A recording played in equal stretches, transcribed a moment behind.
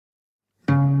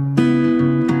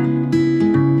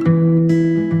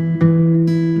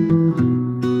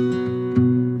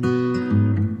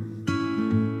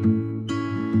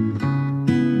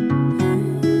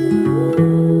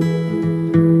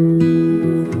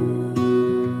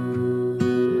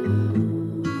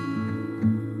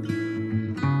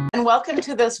welcome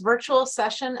to this virtual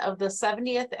session of the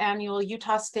 70th Annual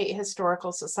Utah State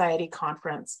Historical Society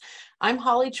Conference. I'm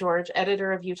Holly George,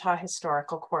 editor of Utah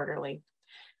Historical Quarterly.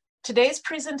 Today's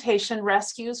presentation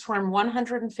rescues from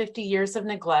 150 years of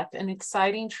neglect an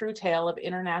exciting true tale of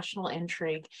international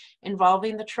intrigue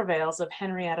involving the travails of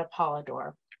Henrietta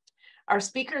Polydore. Our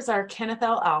speakers are Kenneth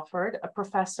L. Alford, a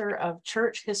professor of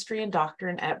church history and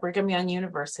doctrine at Brigham Young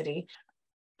University.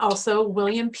 Also,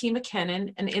 William P.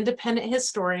 MacKinnon, an independent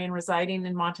historian residing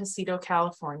in Montecito,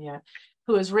 California,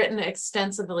 who has written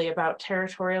extensively about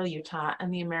territorial Utah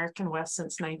and the American West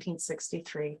since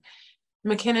 1963.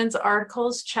 MacKinnon's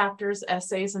articles, chapters,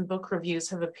 essays, and book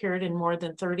reviews have appeared in more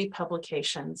than 30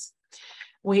 publications.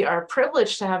 We are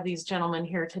privileged to have these gentlemen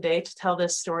here today to tell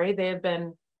this story. They have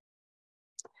been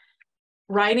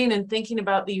writing and thinking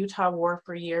about the Utah War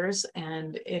for years,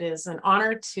 and it is an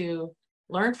honor to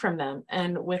learn from them.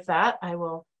 And with that, I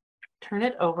will turn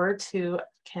it over to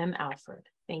Ken Alford.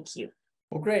 Thank you.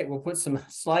 Well, great. We'll put some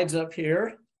slides up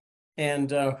here, and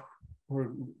we're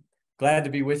glad to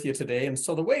be with you today. And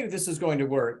so the way this is going to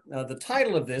work, the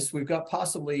title of this, we've got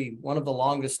possibly one of the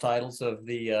longest titles of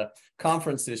the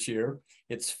conference this year.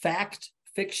 It's Fact,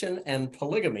 Fiction, and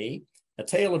Polygamy, A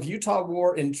Tale of Utah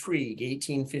War Intrigue,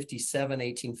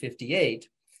 1857-1858.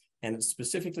 And it's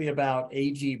specifically about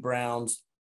A.G. Brown's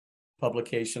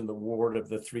publication, The Ward of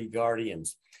the Three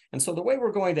Guardians. And so the way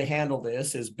we're going to handle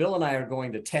this is Bill and I are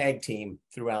going to tag team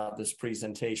throughout this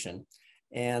presentation.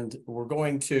 And we're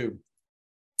going to,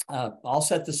 I'll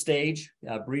set the stage,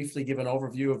 briefly give an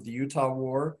overview of the Utah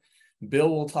War. Bill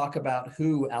will talk about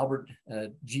who Albert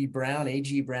G. Brown,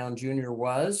 A.G. Brown Jr.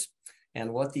 was,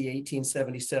 and what the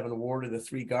 1877 Ward of the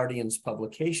Three Guardians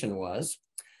publication was.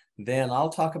 Then I'll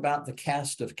talk about the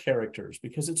cast of characters,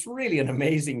 because it's really an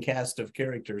amazing cast of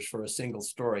characters for a single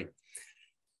story.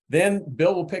 Then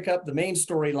Bill will pick up the main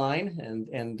storyline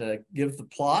and give the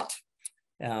plot.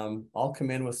 I'll come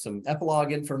in with some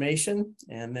epilogue information,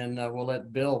 and then we'll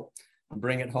let Bill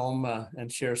bring it home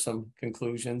and share some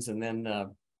conclusions. And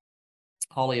then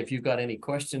Holly, if you've got any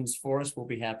questions for us, we'll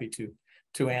be happy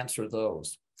to answer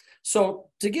those. So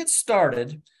to get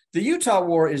started, the Utah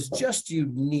War is just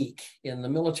unique in the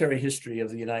military history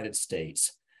of the United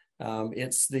States.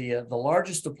 It's the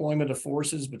largest deployment of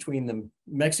forces between the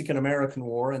Mexican-American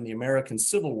War and the American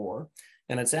Civil War.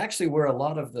 And it's actually where a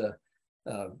lot of the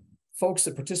folks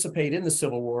that participate in the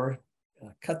Civil War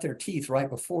cut their teeth right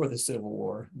before the Civil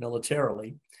War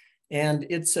militarily. And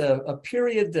it's a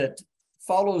period that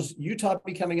follows Utah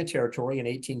becoming a territory in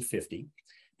 1850.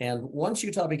 And once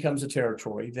Utah becomes a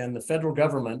territory, then the federal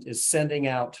government is sending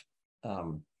out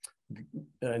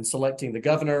and selecting the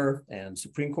governor and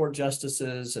Supreme Court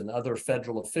justices and other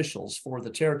federal officials for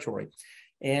the territory.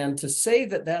 And to say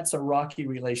that that's a rocky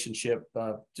relationship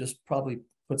just probably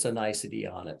puts a nicety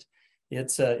on it.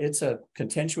 It's a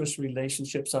contentious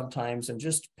relationship sometimes and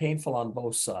just painful on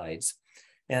both sides.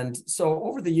 And so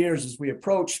over the years, as we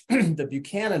approach the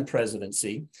Buchanan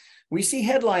presidency, we see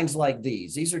headlines like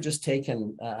these. These are just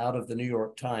taken out of the New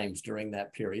York Times during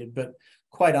that period, but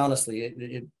quite honestly,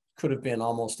 it could have been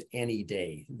almost any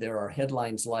day. There are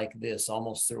headlines like this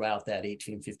almost throughout that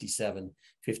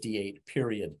 1857-58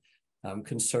 period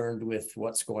concerned with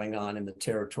what's going on in the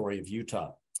territory of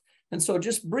Utah. And so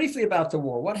just briefly about the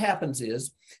war, what happens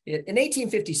is, in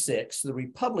 1856, the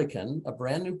Republican, a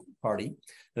brand new party,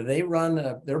 they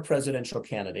run their presidential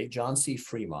candidate, John C.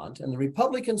 Fremont, and the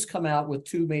Republicans come out with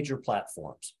two major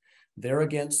platforms. They're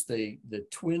against the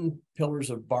twin pillars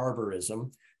of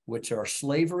barbarism, which are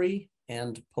slavery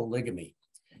and polygamy.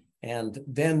 And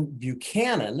then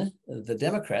Buchanan, the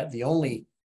Democrat, the only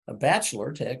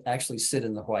bachelor to actually sit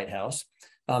in the White House,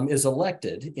 is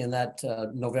elected in that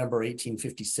November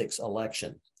 1856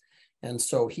 election. And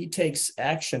so he takes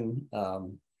action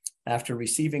after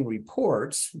receiving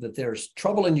reports that there's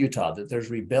trouble in Utah, that there's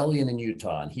rebellion in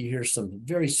Utah, and he hears some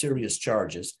very serious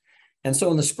charges. And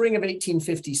so in the spring of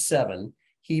 1857,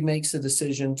 he makes a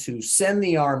decision to send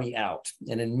the army out,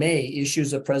 and in May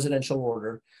issues a presidential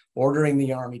order ordering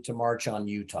the army to march on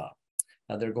Utah.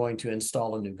 They're going to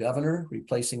install a new governor,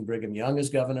 replacing Brigham Young as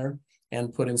governor,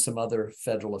 and put in some other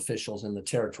federal officials in the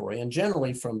territory, and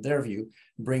generally, from their view,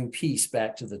 bring peace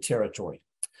back to the territory.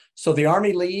 So the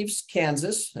army leaves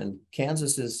Kansas, and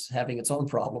Kansas is having its own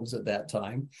problems at that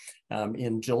time,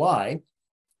 in July.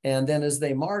 And then as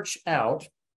they march out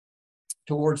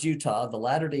towards Utah, the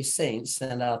Latter-day Saints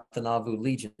send out the Nauvoo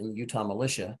Legion, the Utah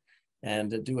militia,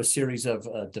 and do a series of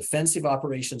defensive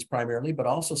operations primarily, but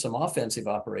also some offensive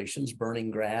operations,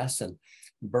 burning grass and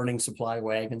burning supply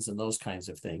wagons and those kinds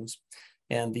of things.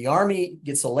 And the army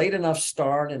gets a late enough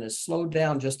start and is slowed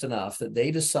down just enough that they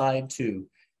decide to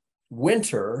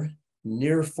winter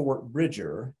near Fort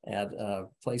Bridger at a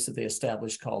place that they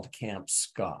established called Camp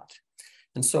Scott.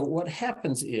 And so what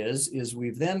happens is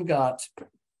we've then got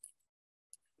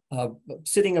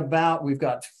we've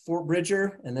got Fort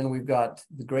Bridger, and then we've got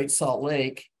the Great Salt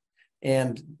Lake,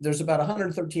 and there's about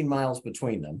 113 miles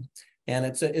between them. And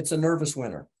it's a nervous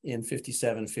winter in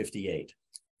 57, 58.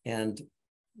 And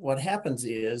what happens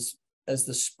is, as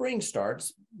the spring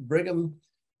starts, Brigham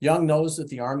Young knows that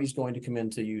the Army's going to come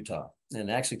into Utah.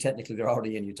 And actually, technically, they're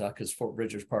already in Utah because Fort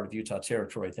Bridger is part of Utah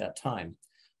Territory at that time.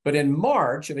 But in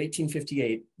March of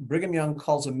 1858, Brigham Young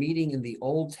calls a meeting in the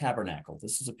Old Tabernacle.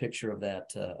 This is a picture of that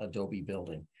adobe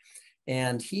building.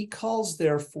 And he calls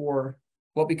there for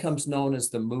what becomes known as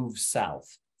the Move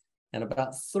South. And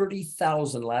about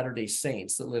 30,000 Latter-day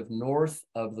Saints that live north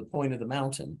of the point of the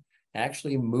mountain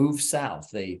actually move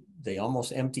south. They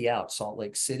almost empty out Salt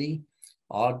Lake City,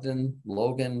 Ogden,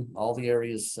 Logan, all the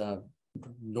areas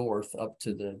north up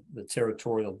to the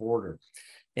territorial border.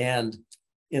 And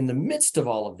in the midst of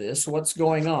all of this, what's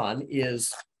going on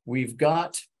is we've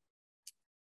got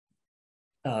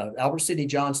Albert Sidney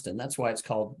Johnston. That's why it's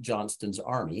called Johnston's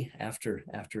Army after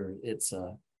its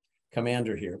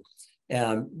commander here.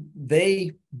 And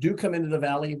they do come into the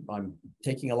valley. I'm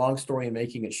taking a long story and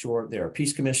making it short. There are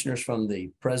peace commissioners from the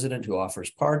president who offers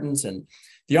pardons, and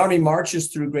the Army marches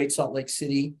through Great Salt Lake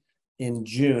City in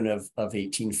June of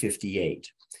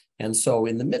 1858. And so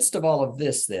in the midst of all of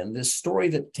this, then, this story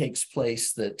that takes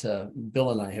place that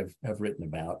Bill and I have written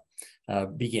about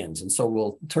begins. And so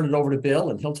we'll turn it over to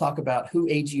Bill, and he'll talk about who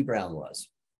A.G. Brown was.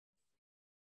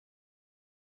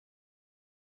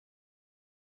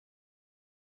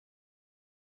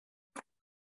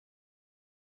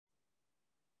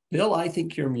 Bill, I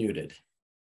think you're muted.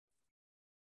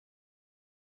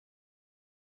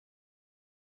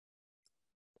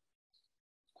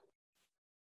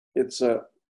 It's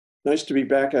nice to be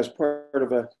back as part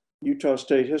of a Utah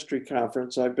State History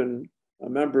Conference. I've been a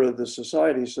member of the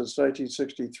society since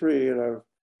 1963, and I've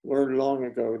learned long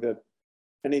ago that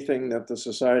anything that the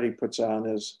society puts on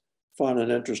is fun and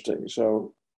interesting.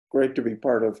 So great to be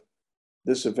part of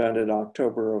this event in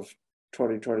October of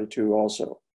 2022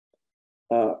 also.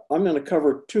 I'm going to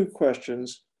cover two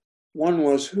questions. One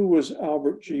was, who was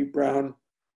Albert G. Brown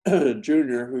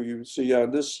Jr., who you see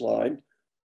on this slide?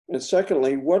 And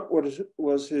secondly, what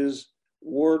was his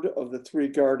ward of the three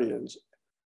guardians,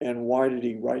 and why did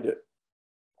he write it?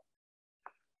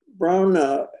 Brown,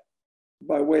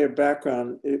 by way of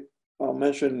background, I'll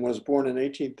mention, was born in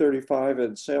 1835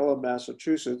 in Salem,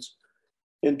 Massachusetts,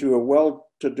 into a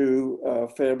well-to-do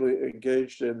family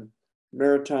engaged in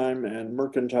maritime and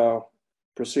mercantile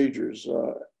procedures.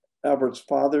 Albert's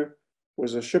father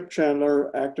was a ship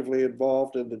chandler actively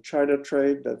involved in the China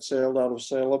trade that sailed out of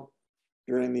Salem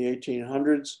during the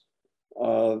 1800s.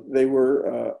 They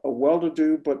were a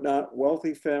well-to-do but not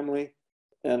wealthy family,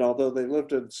 and although they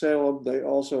lived in Salem, they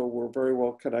also were very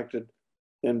well connected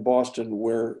in Boston,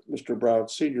 where Mr. Brown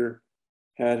Sr.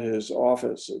 had his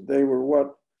office. They were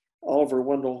what Oliver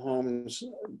Wendell Holmes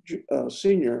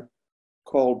Sr.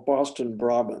 called Boston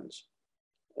Brahmins.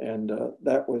 And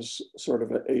that was sort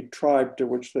of a tribe to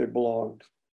which they belonged.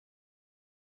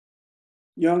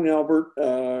 Young Albert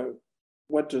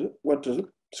went to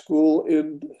school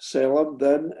in Salem.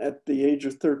 Then at the age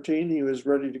of 13, he was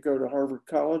ready to go to Harvard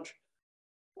College.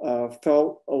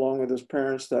 Felt, along with his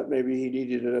parents, that maybe he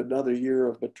needed another year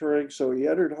of maturing. So he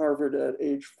entered Harvard at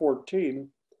age 14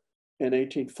 in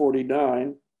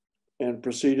 1849 and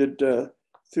proceeded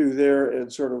through there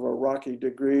in sort of a rocky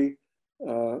degree.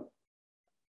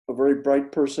 A very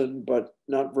bright person, but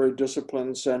not very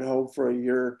disciplined, sent home for a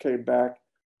year, came back,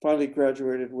 finally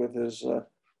graduated with his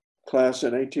class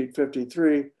in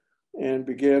 1853 and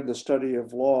began the study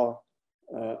of law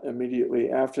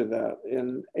immediately after that.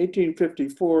 In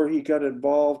 1854, he got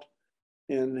involved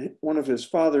in one of his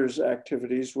father's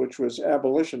activities, which was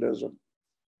abolitionism.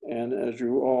 And as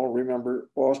you all remember,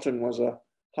 Boston was a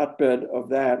hotbed of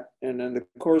that. And in the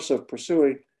course of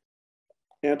pursuing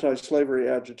anti-slavery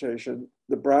agitation,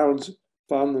 the Browns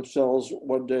found themselves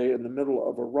one day in the middle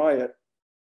of a riot,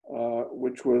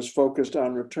 which was focused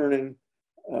on returning,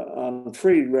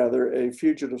 freeing a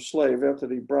fugitive slave,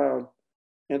 Anthony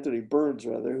Burns,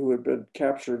 who had been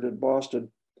captured in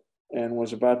Boston and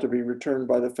was about to be returned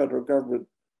by the federal government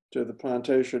to the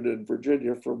plantation in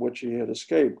Virginia from which he had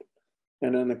escaped.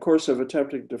 And in the course of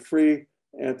attempting to free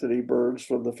Anthony Burns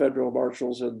from the federal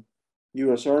marshals and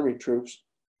US Army troops,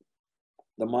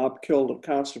 the mob killed a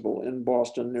constable in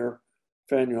Boston near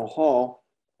Faneuil Hall,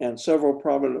 and several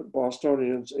prominent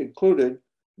Bostonians, including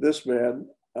this man,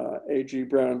 A.G.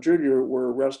 Brown Jr.,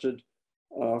 were arrested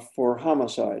for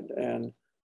homicide. And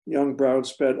young Brown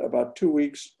spent about 2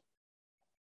 weeks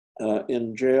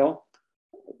in jail.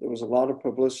 There was a lot of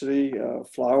publicity,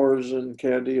 flowers and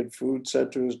candy and food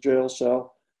sent to his jail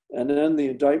cell. And then the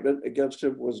indictment against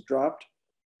him was dropped.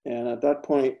 And at that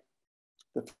point,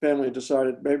 the family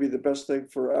decided maybe the best thing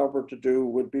for Albert to do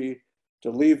would be to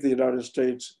leave the United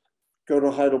States, go to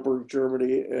Heidelberg,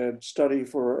 Germany, and study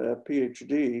for a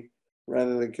PhD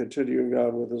rather than continuing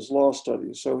on with his law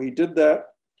studies. So he did that,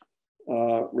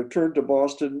 returned to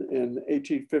Boston in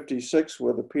 1856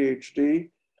 with a PhD.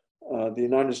 The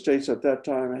United States at that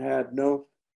time had no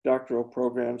doctoral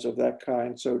programs of that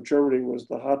kind, so Germany was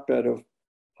the hotbed of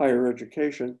higher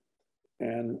education,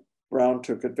 and Brown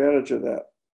took advantage of that.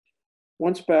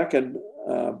 Once back in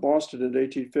Boston in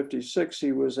 1856,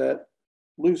 he was at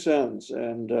loose ends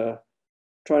and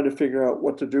trying to figure out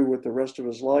what to do with the rest of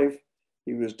his life.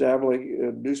 He was dabbling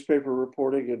in newspaper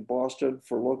reporting in Boston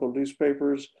for local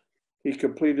newspapers. He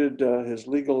completed his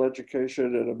legal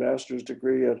education and a master's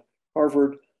degree at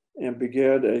Harvard and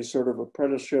began a sort of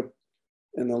apprenticeship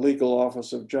in the legal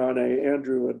office of John A.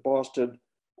 Andrew in Boston,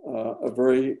 a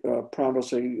very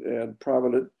promising and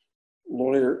prominent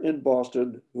lawyer in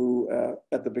Boston who,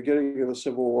 at the beginning of the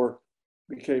Civil War,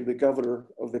 became the governor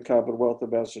of the Commonwealth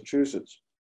of Massachusetts.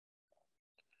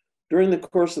 During the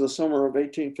course of the summer of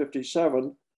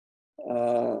 1857,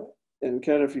 and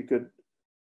Ken, if you could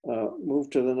move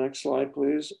to the next slide,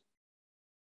 please.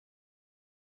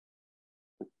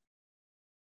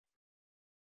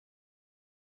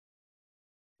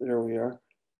 There we are.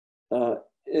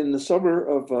 In the summer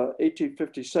of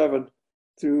 1857,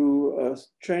 through a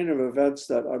chain of events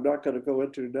that I'm not going to go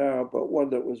into now, but one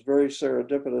that was very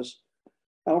serendipitous,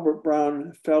 Albert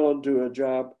Brown fell into a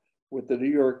job with the New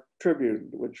York Tribune,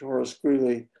 which Horace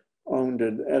Greeley owned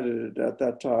and edited at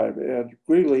that time. And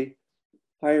Greeley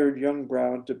hired young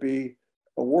Brown to be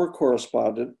a war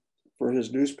correspondent for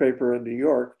his newspaper in New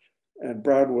York, and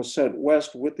Brown was sent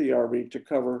west with the Army to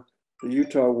cover the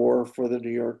Utah War for the New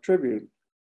York Tribune.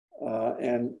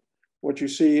 And what you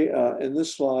see in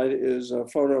this slide is a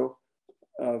photo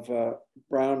of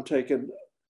Brown taken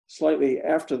slightly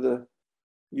after the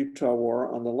Utah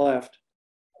War on the left.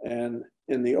 And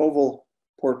in the oval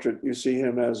portrait, you see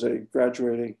him as a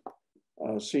graduating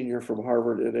senior from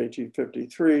Harvard in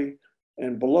 1853.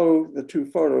 And below the two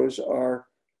photos are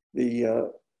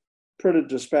the printed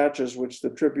dispatches which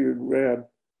the Tribune ran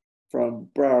from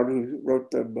Brown, who wrote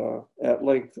them at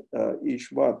length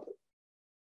each month.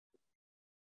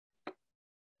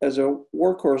 As a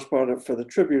war correspondent for the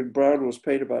Tribune, Brown was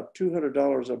paid about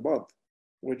 $200 a month,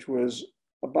 which was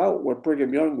about what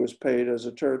Brigham Young was paid as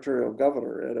a territorial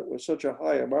governor. And it was such a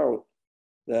high amount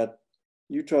that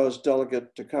Utah's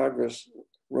delegate to Congress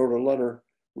wrote a letter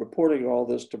reporting all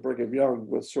this to Brigham Young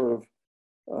with sort of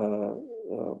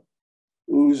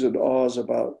oohs and ahs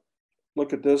about,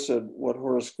 look at this and what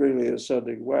Horace Greeley is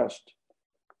sending west.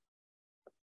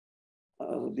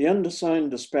 The unsigned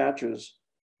dispatches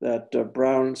that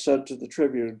Brown sent to the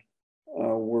Tribune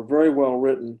were very well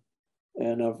written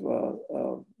and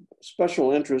of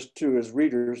special interest to his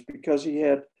readers because he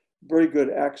had very good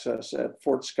access at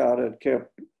Fort Scott and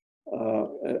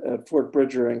at Fort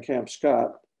Bridger and Camp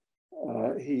Scott.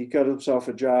 He got himself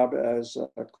a job as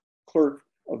a clerk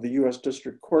of the U.S.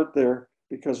 District Court there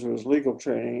because of his legal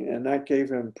training, and that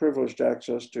gave him privileged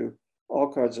access to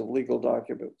all kinds of legal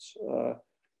documents.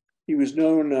 He was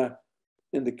known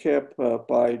in the camp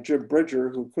by Jim Bridger,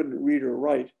 who couldn't read or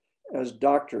write, as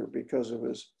doctor because of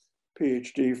his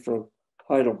PhD from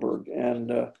Heidelberg. And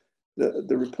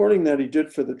the reporting that he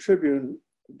did for the Tribune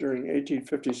during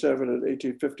 1857 and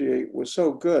 1858 was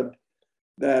so good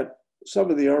that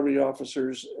some of the Army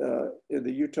officers in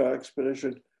the Utah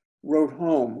expedition wrote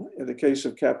home, in the case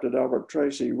of Captain Albert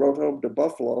Tracy, wrote home to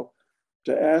Buffalo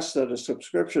to ask that a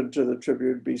subscription to the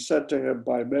Tribune be sent to him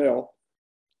by mail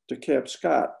to Camp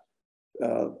Scott.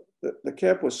 The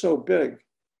camp was so big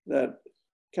that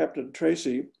Captain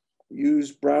Tracy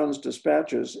used Brown's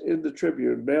dispatches in the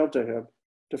Tribune mailed to him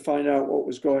to find out what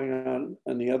was going on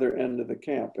the other end of the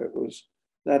camp. It was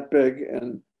that big,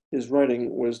 and his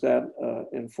writing was that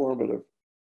informative.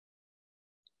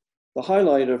 The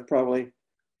highlight of probably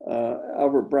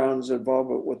Albert Brown's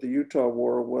involvement with the Utah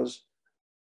War was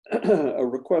a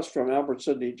request from Albert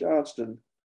Sidney Johnston,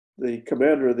 the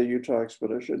commander of the Utah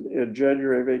expedition, in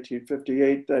January of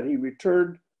 1858, that he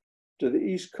returned to the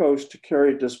East Coast to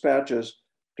carry dispatches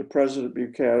to President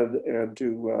Buchanan and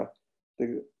to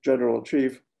the General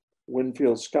Chief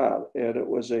Winfield Scott. And it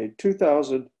was a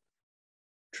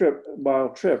 2,000-mile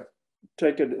trip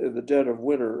taken in the dead of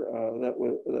winter. That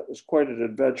was quite an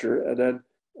adventure. And then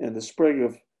in the spring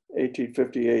of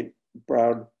 1858,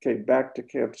 Brown came back to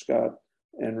Camp Scott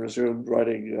and resumed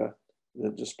writing the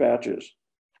dispatches.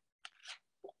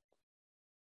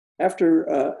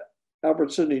 After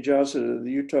Albert Sidney Johnston and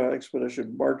the Utah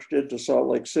expedition marched into Salt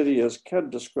Lake City, as Ken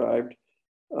described,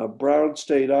 Brown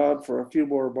stayed on for a few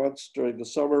more months during the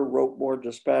summer, wrote more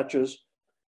dispatches,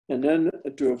 and then,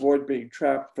 to avoid being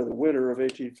trapped for the winter of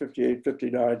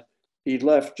 1858-59, he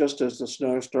left just as the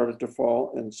snow started to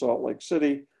fall in Salt Lake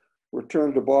City,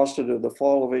 returned to Boston in the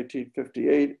fall of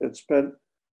 1858, and spent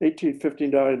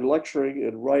 1859 lecturing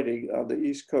and writing on the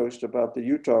East Coast about the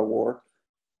Utah War.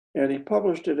 And he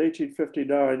published in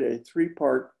 1859 a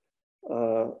three-part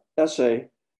essay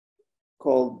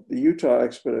called The Utah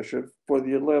Expedition for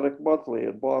the Atlantic Monthly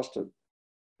in Boston.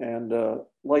 And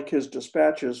like his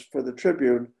dispatches for the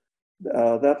Tribune,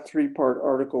 that three-part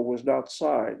article was not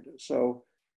signed. So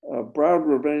Brown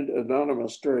remained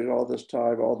anonymous during all this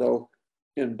time, although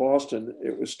in Boston,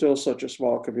 it was still such a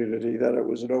small community that it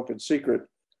was an open secret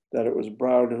that it was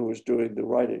Brown who was doing the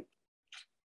writing.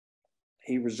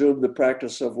 He resumed the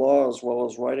practice of law as well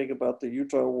as writing about the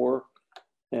Utah War.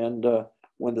 And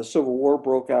when the Civil War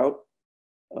broke out,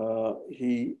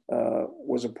 he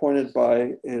was appointed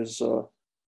by his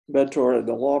mentor in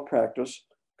the law practice,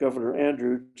 Governor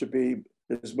Andrew, to be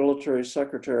his military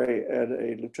secretary and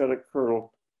a lieutenant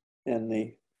colonel in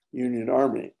the Union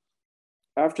Army.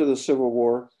 After the Civil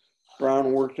War,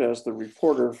 Brown worked as the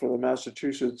reporter for the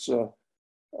Massachusetts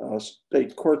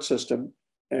state court system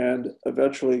and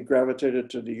eventually gravitated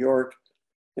to New York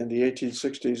in the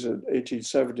 1860s and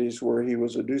 1870s, where he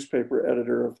was a newspaper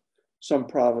editor of some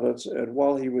prominence. And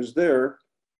while he was there,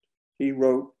 he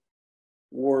wrote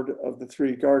Ward of the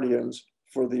Three Guardians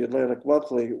for the Atlantic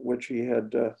Monthly, which he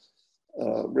had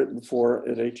written for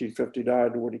in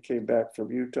 1859 when he came back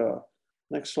from Utah.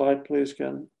 Next slide, please,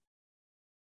 Ken.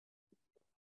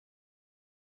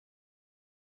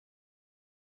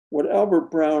 What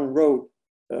Albert Brown wrote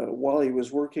while he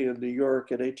was working in New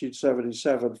York in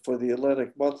 1877 for the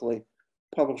Atlantic Monthly,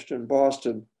 published in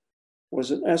Boston,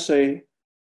 was an essay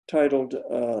titled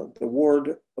The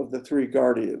Ward of the Three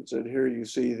Guardians. And here you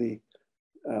see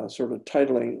the sort of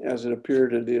titling as it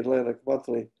appeared in the Atlantic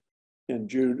Monthly in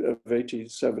June of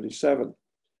 1877.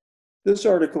 This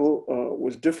article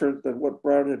was different than what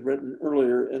Brown had written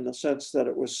earlier in the sense that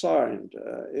it was signed.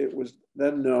 It was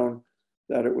then known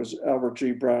that it was Albert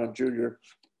G. Brown, Jr.,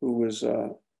 who was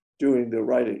doing the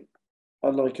writing.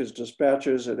 Unlike his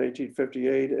dispatches in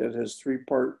 1858 and his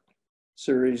three-part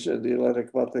series in the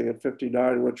Atlantic Monthly in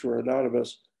 59, which were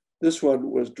anonymous, this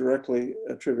one was directly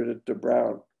attributed to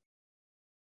Brown.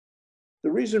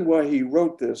 The reason why he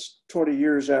wrote this 20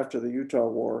 years after the Utah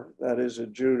War, that is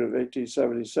in June of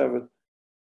 1877,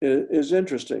 is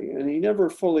interesting, and he never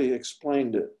fully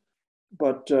explained it.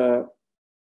 But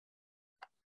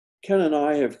Ken and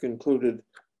I have concluded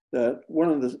that one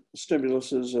of the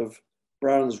stimuluses of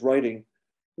Brown's writing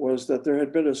was that there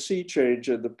had been a sea change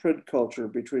in the print culture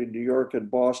between New York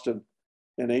and Boston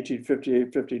in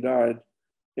 1858-59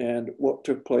 and what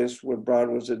took place when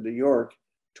Brown was in New York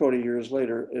 20 years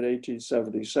later in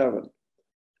 1877.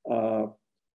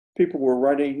 People were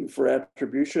writing for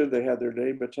attribution. They had their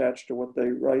name attached to what they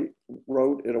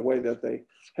wrote in a way that they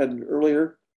hadn't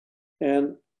earlier.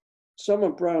 And some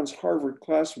of Brown's Harvard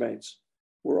classmates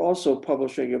were also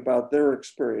publishing about their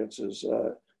experiences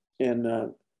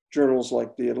in journals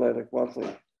like the Atlantic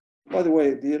Monthly. By the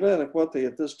way, the Atlantic Monthly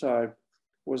at this time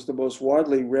was the most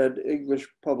widely read English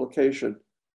publication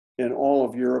in all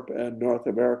of Europe and North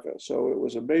America. So it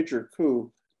was a major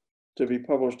coup to be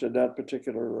published in that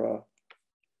particular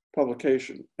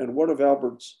publication. And one of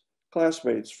Albert's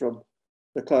classmates from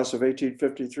the class of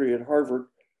 1853 at Harvard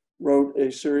wrote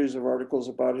a series of articles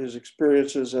about his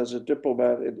experiences as a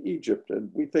diplomat in Egypt. And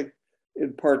we think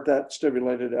in part that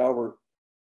stimulated Albert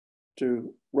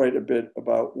to write a bit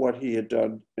about what he had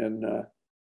done in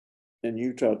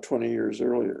Utah 20 years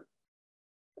earlier.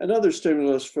 Another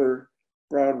stimulus for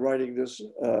Brown writing this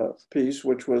piece,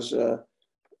 which was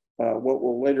what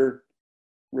we'll later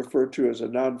refer to as a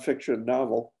nonfiction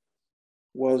novel,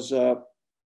 was the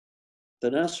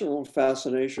national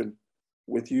fascination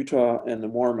with Utah and the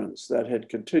Mormons that had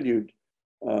continued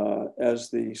as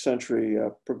the century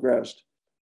progressed.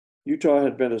 Utah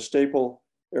had been a staple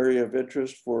area of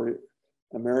interest for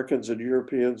Americans and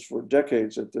Europeans for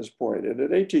decades at this point. And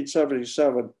in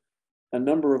 1877, a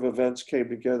number of events came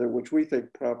together which we think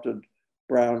prompted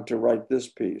Brown to write this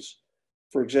piece.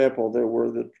 For example, there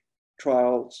were the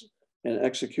trials and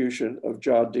execution of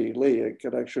John D. Lee in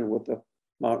connection with the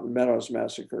Mountain Meadows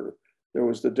Massacre. There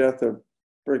was the death of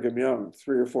Brigham Young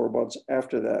 3 or 4 months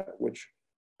after that, which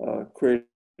created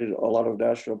a lot of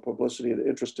national publicity and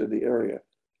interest in the area.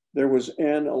 there was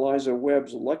Anne Eliza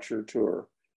Webb's lecture tour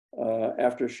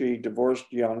after she divorced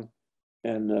Young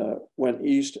and went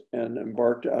east and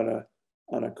embarked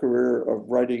on a career of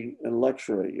writing and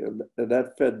lecturing, and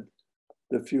that fed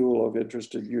the fuel of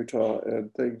interest in Utah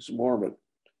and things Mormon.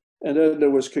 And then there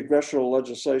was congressional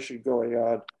legislation going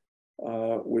on,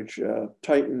 which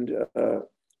tightened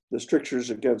the strictures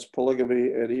against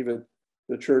polygamy, and even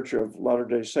the Church of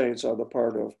Latter-day Saints on the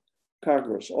part of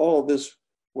Congress. All of this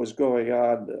was going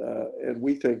on, and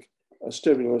we think a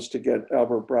stimulus to get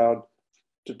Albert Brown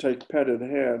to take pen in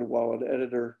hand while an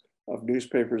editor of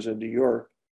newspapers in New York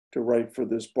to write for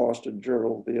this Boston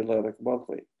journal, the Atlantic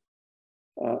Monthly.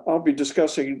 I'll be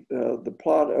discussing the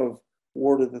plot of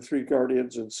Ward of the Three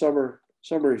Guardians in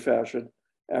summary fashion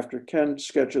after Ken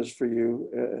sketches for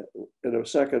you in a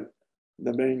second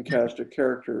the main cast of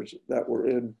characters that were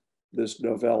in this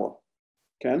novella.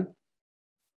 Ken?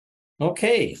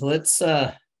 Okay, let's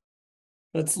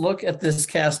look at this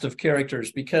cast of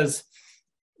characters, because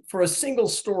for a single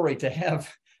story to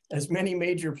have as many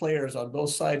major players on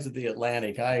both sides of the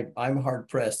Atlantic, I'm hard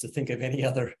pressed to think of any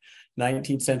other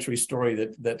 19th century story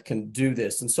that can do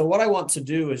this. And so what I want to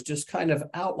do is just kind of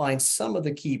outline some of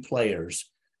the key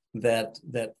players that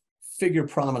figure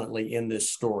prominently in this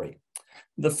story.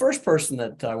 The first person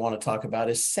that I want to talk about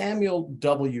is Samuel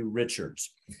W.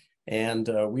 Richards, and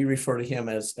we refer to him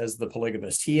as the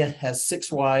polygamist. He has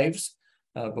 6 wives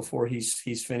before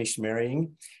he's finished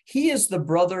marrying. He is the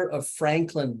brother of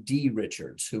Franklin D.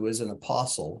 Richards, who is an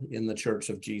apostle in the Church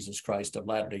of Jesus Christ of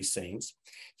Latter-day Saints.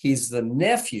 He's the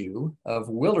nephew of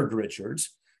Willard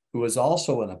Richards, who is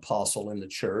also an apostle in the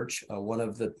church, one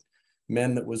of the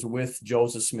men that was with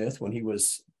Joseph Smith when he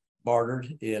was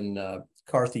martyred in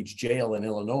Carthage jail in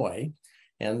Illinois.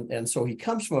 And so he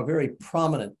comes from a very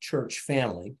prominent church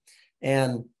family.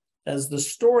 And as the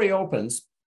story opens,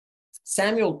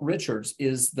 Samuel Richards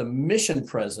is the mission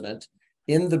president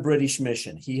in the British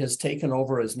mission. He has taken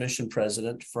over as mission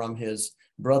president from his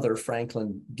brother,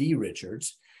 Franklin D.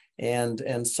 Richards.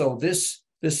 And so this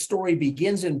story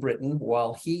begins in Britain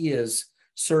while he is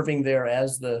serving there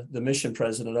as the mission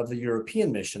president of the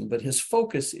European mission, but his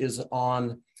focus is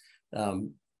on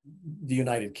the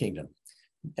United Kingdom.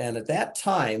 And at that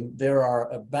time, there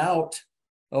are about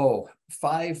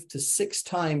 5 to 6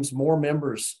 times more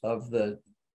members of the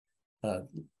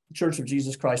Church of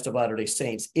Jesus Christ of Latter-day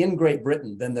Saints in Great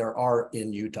Britain than there are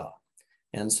in Utah.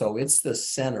 And so it's the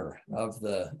center of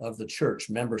the church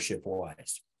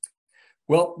membership-wise.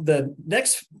 Well, the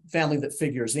next family that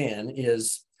figures in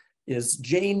is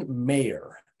Jane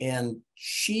Mayer, and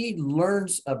she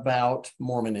learns about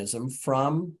Mormonism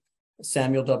from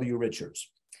Samuel W. Richards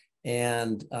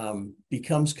and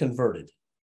becomes converted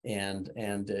and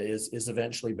is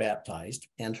eventually baptized.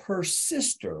 And her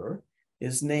sister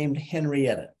is named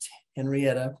Henrietta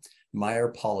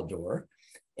Meyer Polydore.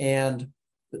 And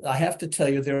I have to tell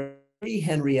you, there are 3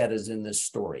 Henriettas in this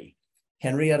story.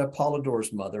 Henrietta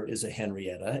Polydore's mother is a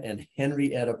Henrietta, and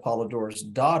Henrietta Polydore's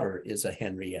daughter is a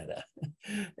Henrietta.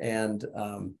 And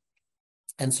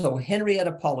so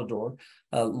Henrietta Polydore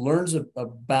learns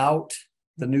about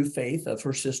the new faith of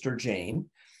her sister Jane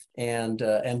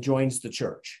and joins the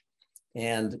church.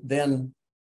 And then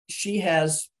she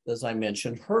has, as I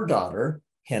mentioned, her daughter,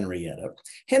 Henrietta.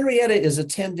 Henrietta is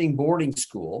attending boarding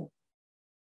school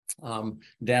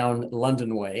down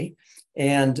London Way.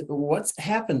 And what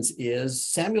happens is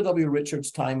Samuel W.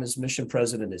 Richards' time as mission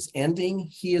president is ending.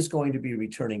 He is going to be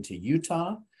returning to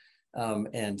Utah,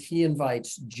 and he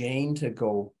invites Jane to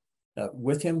go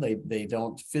with him. They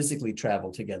don't physically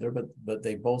travel together, but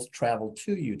they both travel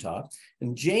to Utah.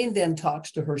 And Jane then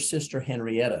talks to her sister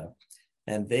Henrietta,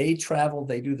 and they travel.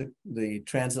 They do the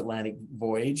transatlantic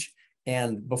voyage.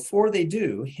 And before they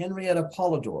do, Henrietta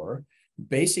Polydore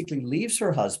basically leaves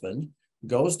her husband,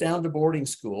 goes down to boarding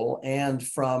school, and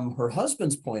from her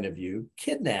husband's point of view,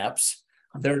 kidnaps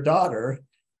their daughter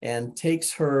and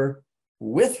takes her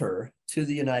with her to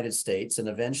the United States and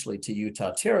eventually to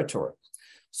Utah Territory.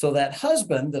 So that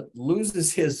husband that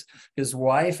loses his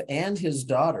wife and his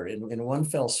daughter in one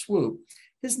fell swoop,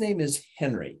 his name is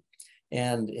Henry.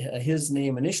 And his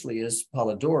name initially is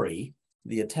Polydore,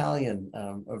 the Italian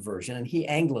version, and he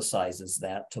anglicizes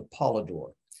that to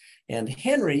Polydore. And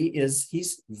Henry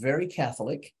he's very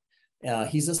Catholic.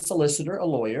 He's a solicitor, a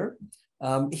lawyer.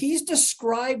 He's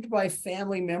described by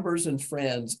family members and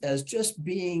friends as just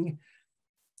being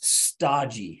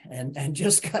stodgy and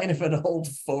just kind of an old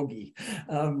fogey.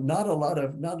 Not a lot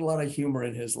of humor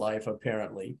in his life,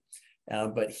 apparently.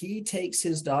 But he takes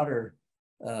his daughter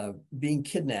being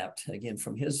kidnapped, again,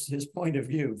 from his point of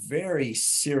view, very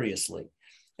seriously.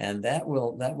 and that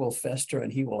will fester,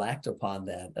 and he will act upon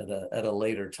that at a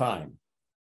later time.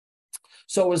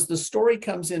 So as the story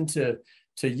comes into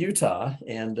Utah,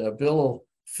 and Bill will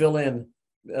fill in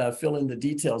the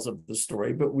details of the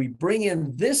story, but we bring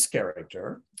in this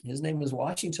character. His name is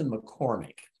Washington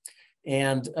McCormick,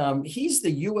 and he's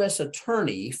the U.S.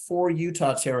 attorney for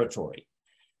Utah Territory.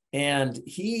 And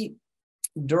he,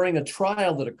 during a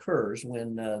trial that occurs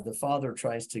when the father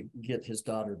tries to get his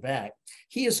daughter back,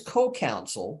 he is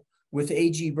co-counsel with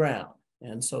A.G. Brown.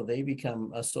 And so they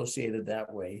become associated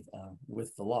that way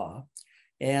with the law.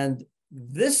 And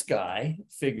this guy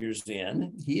figures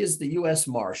in. He is the U.S.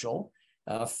 Marshal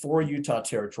for Utah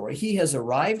Territory. He has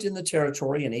arrived in the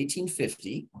territory in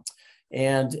 1850.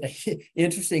 And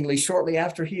interestingly, shortly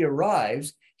after he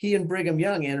arrives, he and Brigham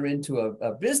Young enter into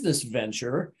a business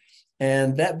venture.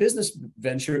 And that business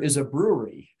venture is a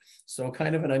brewery. So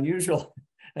kind of an unusual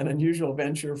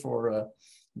venture for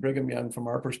Brigham Young from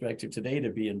our perspective today to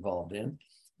be involved in.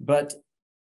 But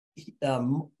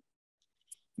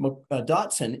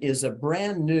Dotson is a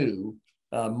brand new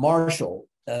marshal,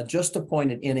 just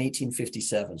appointed in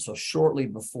 1857. So shortly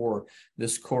before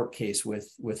this court case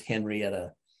with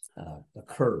Henrietta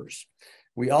occurs.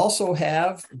 We also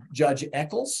have Judge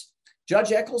Eccles.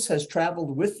 Judge Eccles has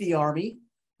traveled with the Army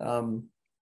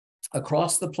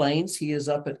across the plains. He is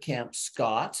up at Camp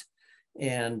Scott.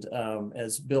 And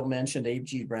as Bill mentioned,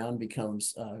 A.G. Brown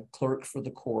becomes clerk for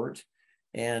the court.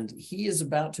 And he is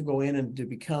about to go in and to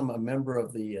become a member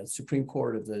of the Supreme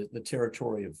Court of the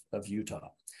territory of Utah.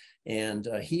 And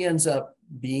he ends up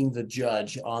being the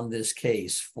judge on this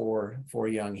case for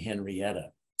young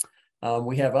Henrietta.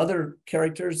 We have other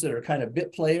characters that are kind of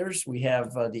bit players. We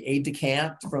have the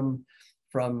aide-de-camp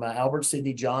from Albert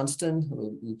Sidney Johnston,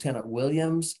 Lieutenant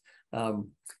Williams.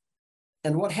 And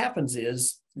what happens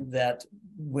is that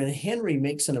when Henry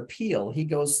makes an appeal, he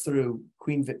goes through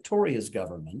Queen Victoria's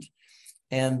government,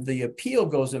 and the appeal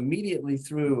goes immediately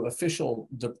through official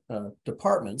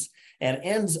departments and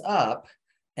ends up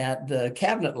at the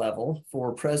cabinet level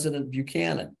for President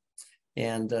Buchanan.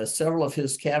 And several of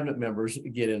his cabinet members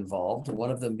get involved,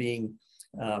 one of them being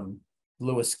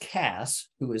Lewis Cass,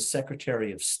 who is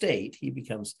Secretary of State. He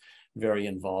becomes very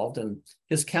involved. And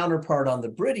his counterpart on the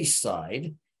British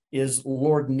side is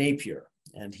Lord Napier.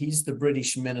 And he's the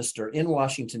British minister in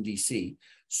Washington, D.C.,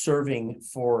 serving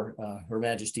for Her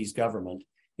Majesty's government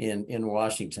in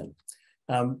Washington.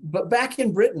 But back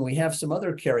in Britain, we have some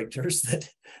other characters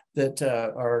that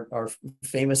are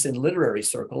famous in literary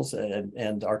circles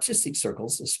and artistic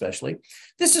circles, especially.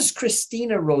 This is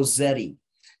Christina Rossetti.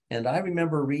 And I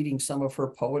remember reading some of her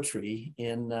poetry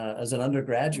as an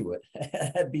undergraduate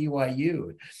at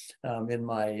BYU in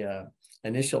my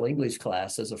initial English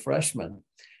class as a freshman.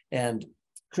 And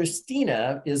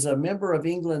Christina is a member of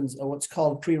England's what's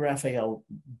called Pre-Raphael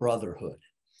Brotherhood.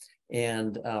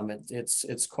 And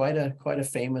it's quite a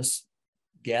famous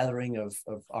gathering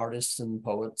of artists and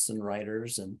poets and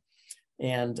writers.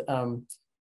 And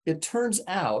it turns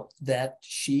out that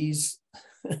she's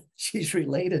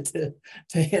related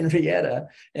to Henrietta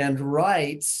and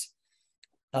writes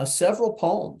several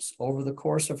poems over the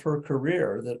course of her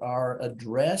career that are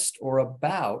addressed or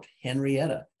about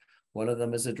Henrietta. One of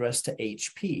them is addressed to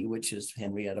H.P., which is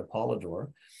Henrietta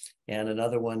Polydore, and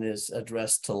another one is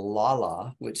addressed to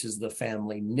Lala, which is the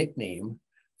family nickname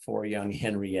for young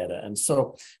Henrietta. And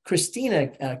so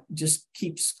Christina just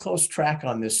keeps close track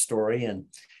on this story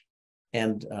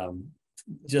and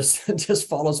just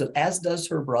follows it, as does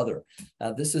her brother.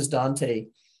 This is Dante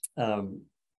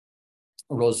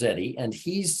Rossetti, and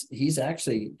he's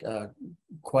actually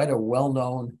quite a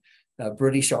well-known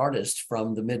British artist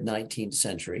from the mid-19th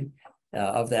century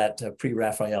of that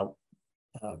Pre-Raphael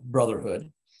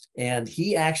Brotherhood. And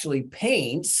he actually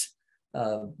paints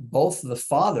both the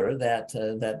father,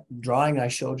 that drawing I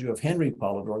showed you of Henry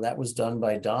Polydore, that was done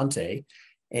by Dante,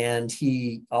 and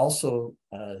he also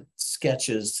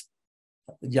sketches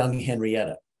young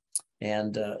Henrietta.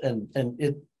 And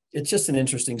it's just an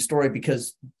interesting story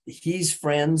because he's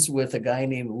friends with a guy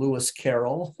named Lewis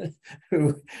Carroll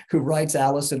who writes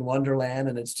Alice in Wonderland,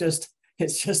 and it's just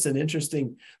an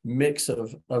interesting mix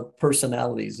of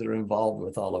personalities that are involved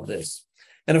with all of this.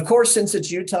 And of course, since it's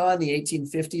Utah in the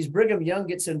 1850s, Brigham Young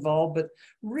gets involved, but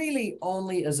really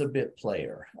only as a bit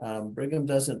player. Brigham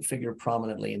doesn't figure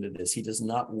prominently into this. He does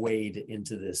not wade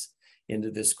into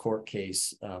this court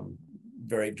case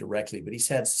very directly, but he's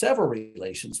had several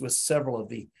relations with several of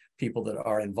the people that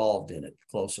are involved in it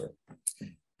closer.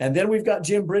 And then we've got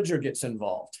Jim Bridger gets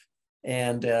involved.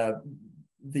 And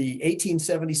the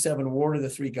 1877 War of the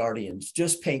Three Guardians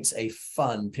just paints a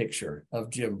fun picture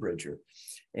of Jim Bridger.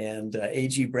 And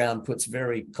A.G. Brown puts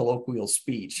very colloquial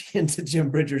speech into Jim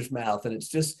Bridger's mouth. And it's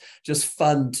just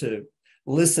fun to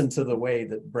listen to the way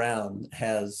that Brown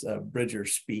has Bridger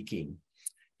speaking.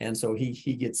 And so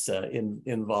he gets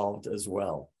involved as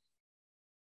well.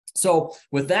 So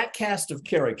with that cast of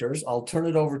characters, I'll turn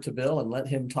it over to Bill and let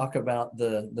him talk about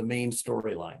the main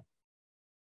storyline.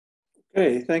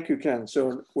 Okay, thank you, Ken.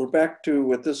 So we're back to,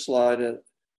 with this slide, an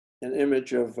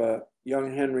image of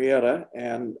young Henrietta,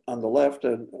 and on the left,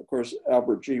 and of course,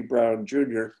 Albert G. Brown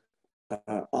Jr.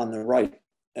 On the right.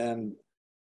 And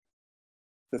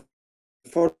the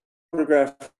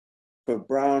photograph of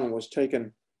Brown was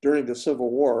taken during the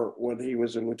Civil War when he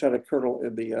was a lieutenant colonel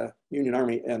in the Union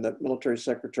Army and the military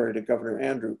secretary to Governor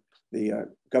Andrew, the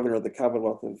governor of the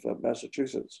Commonwealth of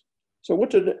Massachusetts. So what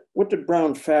did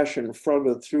Brown fashion from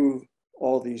and through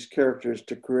all these characters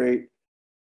to create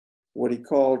what he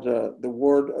called the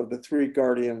Ward of the Three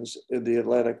Guardians in the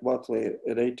Atlantic Monthly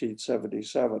in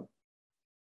 1877?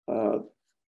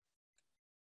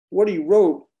 What he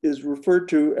wrote is referred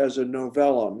to as a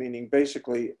novella, meaning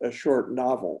basically a short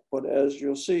novel. But as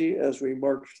you'll see, as we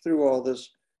march through all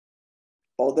this,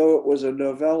 although it was a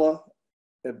novella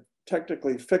and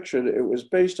technically fiction, it was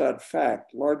based on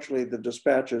fact, largely the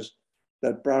dispatches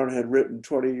that Brown had written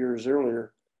 20 years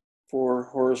earlier for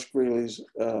Horace Greeley's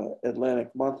Atlantic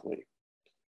Monthly.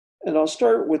 And I'll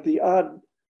start with the odd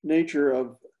nature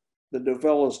of the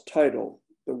novella's title,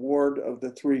 The Ward of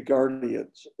the Three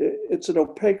Guardians. It's an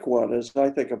opaque one, as I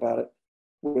think about it,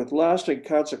 with lasting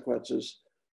consequences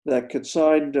that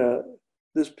consigned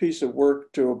this piece of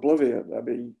work to oblivion. I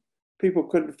mean, people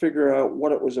couldn't figure out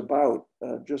what it was about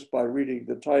just by reading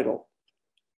the title.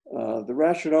 The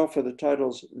rationale for the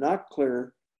title's not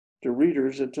clear to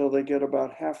readers until they get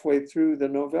about halfway through the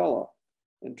novella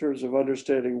in terms of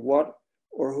understanding what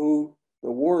or who the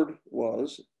ward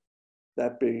was,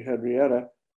 that being Henrietta,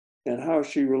 and how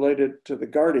she related to the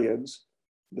guardians,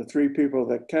 the three people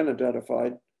that Ken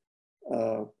identified,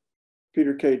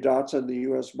 Peter K. Dotson, the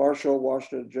U.S. Marshal,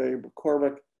 Washington J.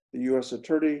 McCormick, the U.S.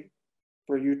 Attorney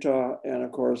for Utah, and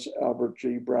of course, Albert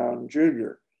G. Brown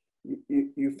Jr.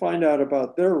 You find out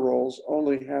about their roles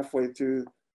only halfway through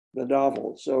the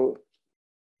novel. So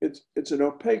it's an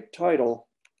opaque title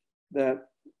that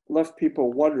left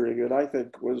people wondering, and I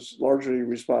think was largely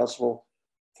responsible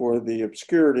for the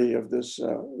obscurity of this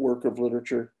work of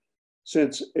literature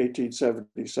since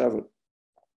 1877.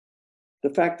 The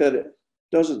fact that it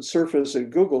doesn't surface in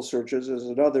Google searches is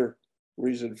another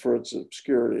reason for its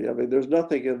obscurity. I mean, there's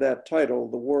nothing in that title,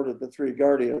 The Ward of the Three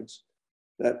Guardians,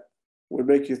 that would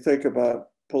make you think about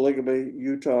polygamy,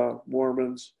 Utah,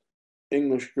 Mormons,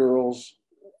 English girls,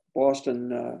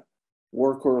 Boston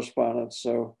war correspondents.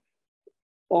 So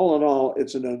all in all,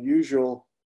 it's an unusual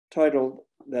title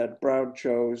that Brown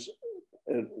chose,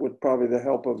 and with probably the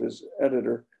help of his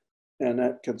editor, and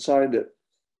that consigned it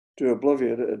to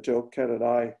oblivion until Ken and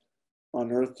I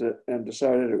unearthed it and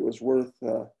decided it was worth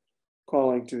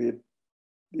calling to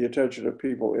the attention of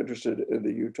people interested in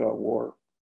the Utah War.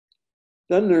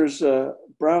 Then there's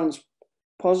Brown's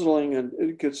puzzling and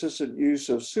inconsistent use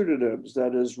of pseudonyms,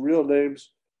 that is, real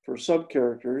names for some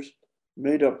characters,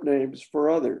 made up names for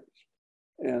others.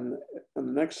 And on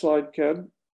the next slide,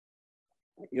 Ken,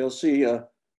 you'll see a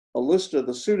list of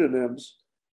the pseudonyms.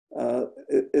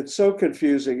 It's so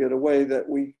confusing in a way that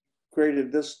we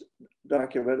created this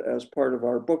document as part of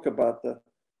our book about the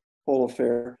whole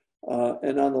affair.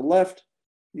 And on the left,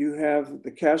 you have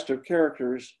the cast of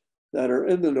characters that are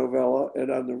in the novella, and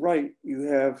on the right, you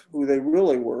have who they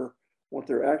really were, what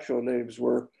their actual names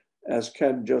were, as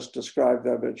Ken just described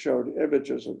them and showed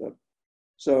images of them.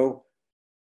 So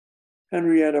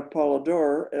Henrietta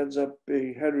Polydore ends up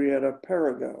being Henrietta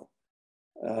Perigo.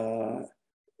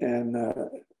 And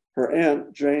her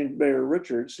aunt, Jane Mayer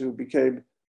Richards, who became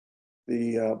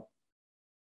the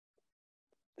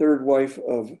third wife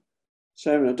of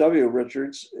Samuel W.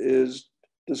 Richards, is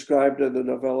described in the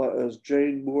novella as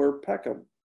Jane Moore Peckham.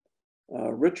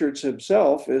 Richards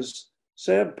himself is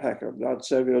Sam Peckham, not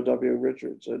Samuel W.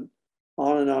 Richards, and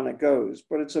on it goes.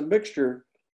 But it's a mixture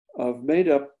of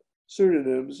made-up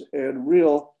pseudonyms and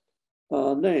real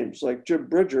names, like Jim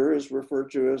Bridger is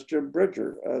referred to as Jim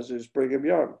Bridger, as is Brigham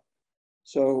Young.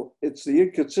 So it's the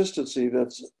inconsistency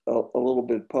that's a little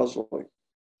bit puzzling.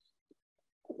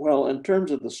 Well, in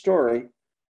terms of the story,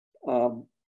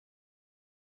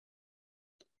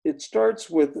 it starts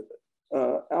with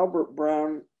Albert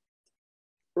Brown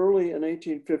early in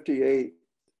 1858,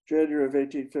 January of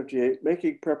 1858,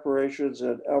 making preparations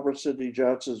at Albert Sidney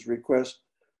Johnson's request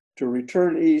to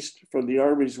return east from the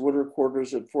Army's winter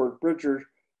quarters at Fort Bridger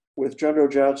with General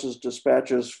Johnson's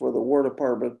dispatches for the War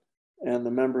Department and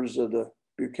the members of the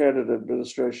Buchanan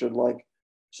administration, like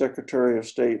Secretary of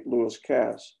State Lewis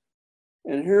Cass.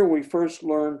 And here we first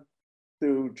learn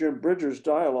through Jim Bridger's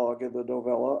dialogue in the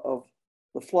novella of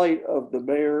the flight of the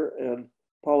Mayer and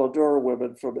Polydore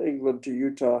women from England to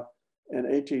Utah in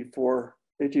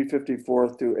 1854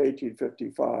 through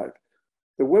 1855.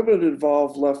 The women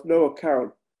involved left no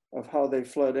account of how they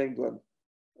fled England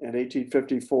in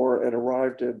 1854 and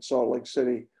arrived in Salt Lake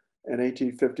City in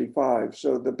 1855.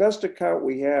 So the best account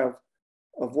we have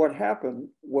of what happened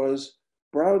was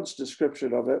Brown's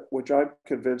description of it, which I'm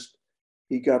convinced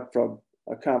he got from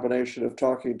a combination of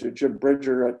talking to Jim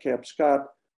Bridger at Camp Scott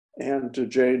and to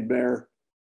Jane Mayer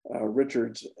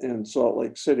Richards in Salt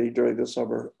Lake City during the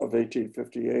summer of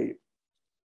 1858.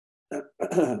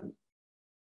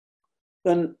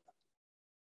 Then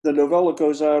the novella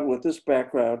goes on with this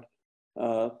background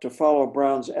to follow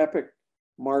Brown's epic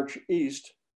march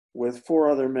east with 4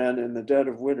 other men in the dead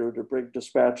of winter to bring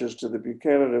dispatches to the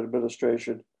Buchanan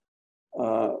administration.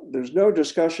 There's no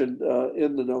discussion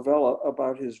in the novella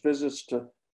about his visits to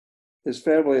his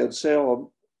family in Salem,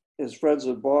 his friends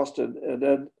in Boston, and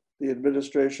then the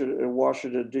administration in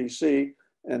Washington, D.C.,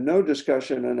 and no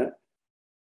discussion in it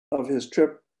of his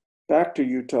trip back to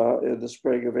Utah in the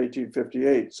spring of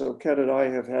 1858. So Ken and I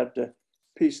have had to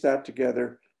piece that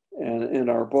together, and in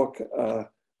our book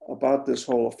about this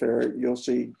whole affair, you'll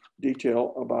see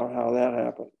detail about how that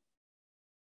happened.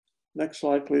 Next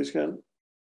slide, please, Ken.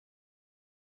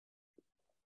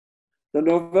 The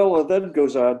novella then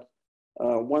goes on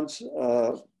once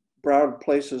Brown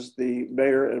places the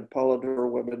Mayer and Polydore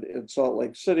women in Salt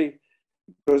Lake City,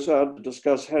 goes on to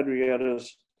discuss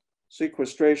Henrietta's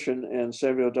sequestration and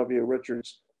Samuel W.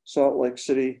 Richards' Salt Lake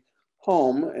City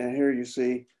home. And here you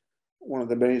see one of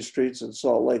the main streets in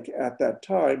Salt Lake at that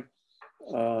time.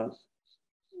 The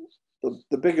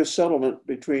biggest settlement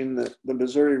between the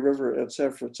Missouri River and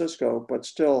San Francisco, but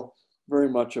still very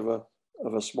much of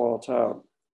a small town.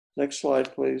 Next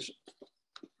slide, please.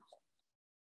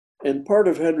 And part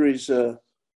of Henry's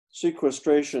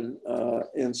sequestration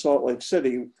in Salt Lake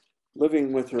City,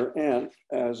 living with her aunt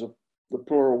as the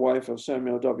plural wife of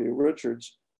Samuel W.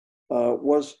 Richards,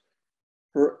 was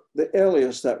the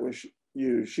alias that was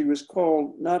used. She was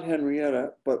called not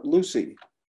Henrietta, but Lucy,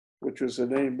 which was a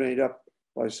name made up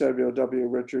by Samuel W.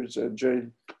 Richards and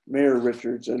Jane Mayer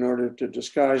Richards in order to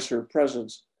disguise her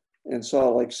presence in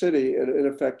Salt Lake City and in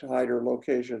effect hide her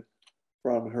location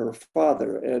from her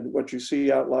father. And what you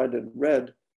see outlined in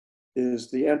red is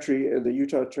the entry in the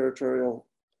Utah Territorial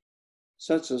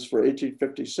Census for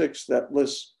 1856 that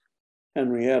lists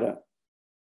Henrietta.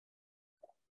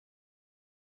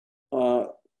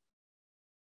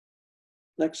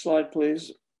 Next slide,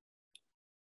 please.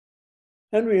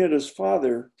 Henrietta's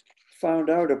father found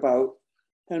out about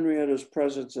Henrietta's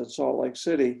presence in Salt Lake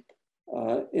City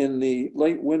in the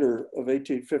late winter of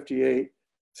 1858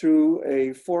 through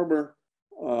a former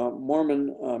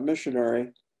Mormon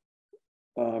missionary,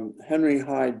 Henry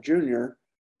Hyde Jr.,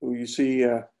 who you see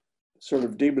sort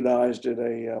of demonized in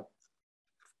a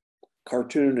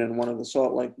cartoon in one of the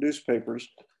Salt Lake newspapers.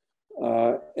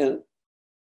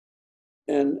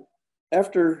 And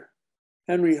after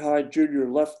Henry Hyde Jr.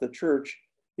 left the church,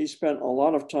 he spent a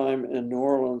lot of time in New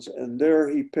Orleans, and there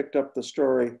he picked up the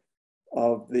story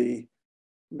of the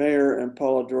Mayer and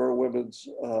Polydore women's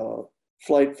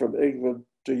flight from England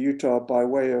to Utah by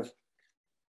way of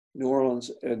New Orleans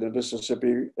and the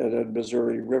Mississippi and then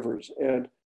Missouri rivers. And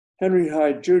Henry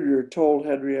Hyde Jr. told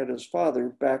Henrietta's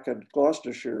father back in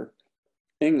Gloucestershire,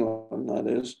 England, that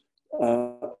is,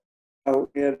 out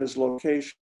in his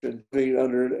location being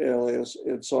under an alias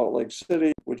in Salt Lake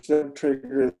City, which then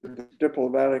triggered the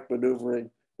diplomatic maneuvering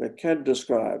that Ken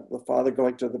described. The father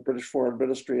going to the British Foreign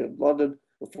Ministry in London,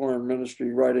 the Foreign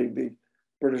Ministry writing the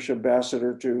British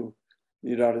ambassador to the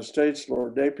United States,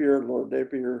 Lord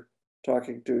Napier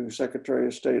talking to Secretary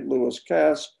of State Lewis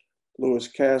Cass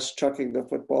chucking the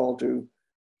football to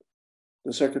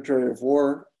the Secretary of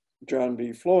War, John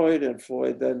B. Floyd, and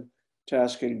Floyd then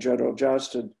tasking General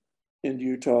Johnston in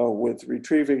Utah with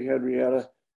retrieving Henrietta,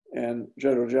 and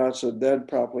General Johnston then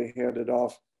promptly handed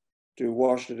off to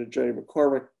Washington J.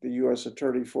 McCormick, the U.S.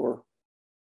 Attorney for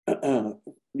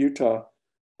Utah.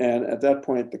 And at that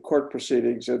point, the court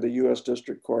proceedings in the U.S.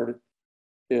 District Court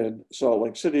in Salt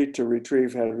Lake City to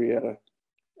retrieve Henrietta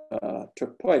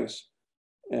took place.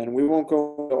 And we won't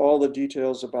go into all the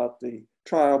details about the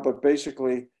trial, but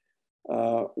basically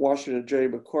Washington J.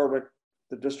 McCormick,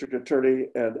 the district attorney,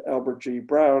 and Albert G.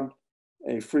 Brown,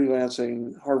 a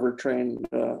freelancing Harvard-trained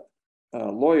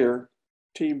lawyer,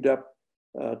 teamed up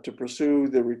to pursue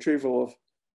the retrieval of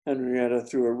Henrietta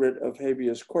through a writ of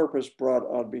habeas corpus brought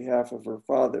on behalf of her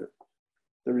father.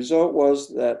 The result was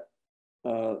that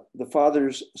the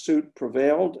father's suit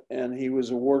prevailed and he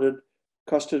was awarded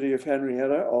custody of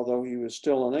Henrietta, although he was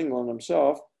still in England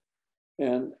himself.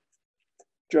 And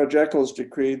Judge Eccles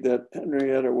decreed that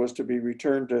Henrietta was to be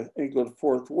returned to England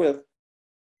forthwith,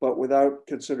 but without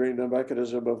considering the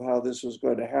mechanism of how this was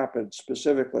going to happen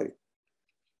specifically.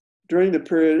 During the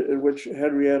period in which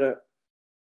Henrietta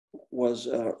was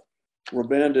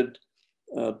remanded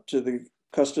to the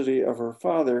custody of her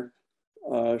father,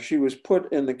 she was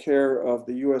put in the care of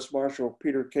the U.S. Marshal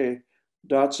Peter K.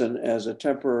 Dotson as a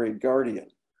temporary guardian.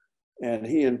 And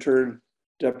he in turn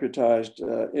deputized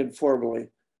informally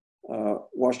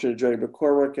Washington J.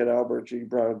 McCormick and Albert G.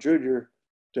 Brown Jr.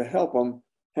 to help him.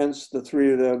 Hence, the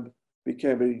three of them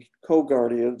became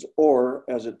co-guardians, or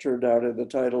as it turned out in the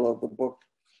title of the book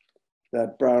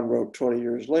that Brown wrote 20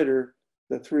 years later,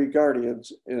 The Three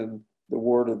Guardians, in the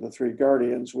Ward of the Three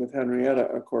Guardians, with Henrietta,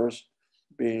 of course,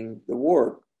 being the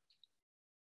ward.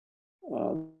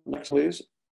 Next, please.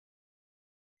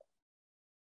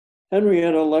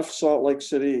 Henrietta left Salt Lake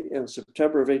City in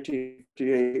September of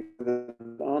 1858 with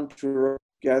an entourage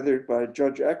gathered by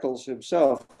Judge Eccles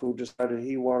himself, who decided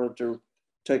he wanted to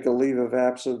take a leave of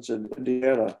absence in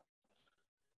Indiana.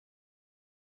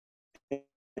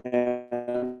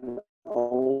 And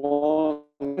along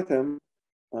with him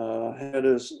had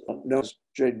his known as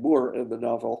Jane Moore in the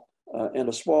novel, and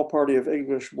a small party of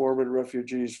English Mormon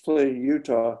refugees fleeing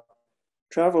Utah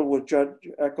traveled with Judge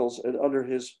Eccles and under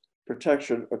his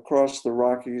protection across the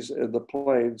Rockies and the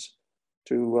plains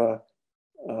to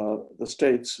the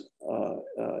states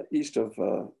east of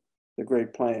the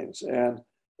Great Plains. And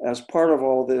as part of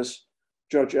all this,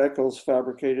 Judge Eccles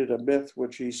fabricated a myth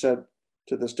which he sent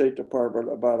to the State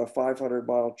Department about a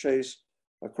 500-mile chase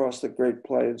across the Great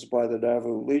Plains by the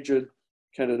Nauvoo Legion.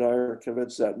 Ken and I are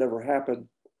convinced that never happened,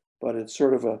 but it's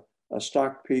sort of a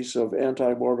stock piece of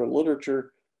anti-Mormon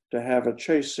literature to have a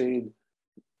chase scene,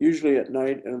 usually at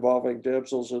night, involving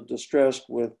damsels in distress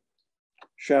with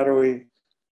shadowy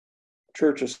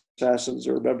church assassins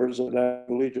or members of the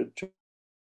Legion.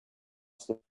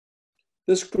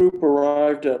 This group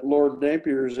arrived at Lord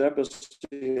Napier's embassy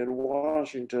in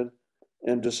Washington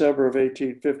in December of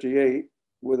 1858,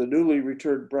 with a newly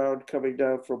returned Brown coming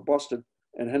down from Boston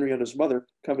and Henrietta's mother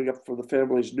coming up from the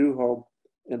family's new home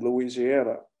in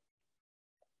Louisiana.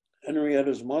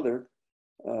 Henrietta's mother,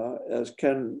 as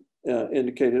Ken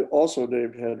indicated, also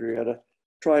named Henrietta,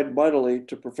 tried mightily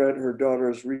to prevent her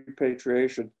daughter's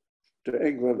repatriation to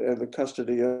England and the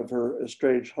custody of her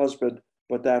estranged husband,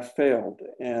 but that failed.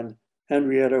 And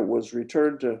Henrietta was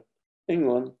returned to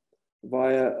England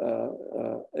via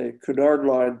a Cunard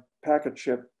Line packet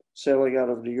ship sailing out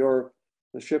of New York.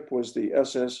 The ship was the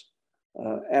SS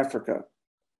Africa.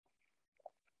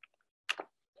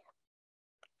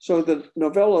 So the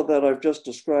novella that I've just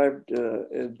described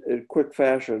in quick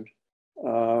fashion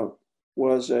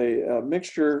was a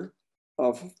mixture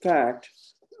of fact,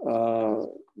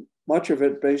 much of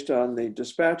it based on the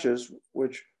dispatches,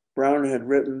 which Brown had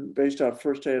written based on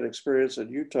firsthand experience in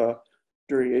Utah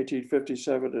during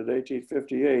 1857 and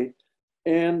 1858,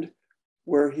 and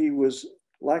where he was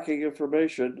lacking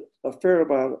information, a fair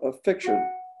amount of fiction.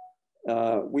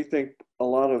 We think a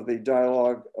lot of the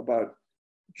dialogue about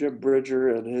Jim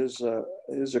Bridger and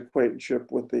his acquaintanceship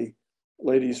with the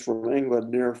ladies from England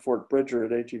near Fort Bridger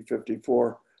in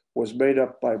 1854 was made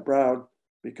up by Brown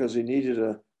because he needed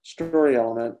a story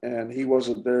element and he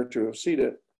wasn't there to have seen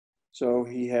it. So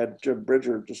he had Jim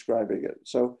Bridger describing it.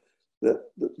 So the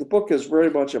book is very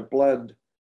much a blend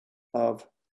of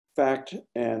fact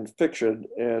and fiction,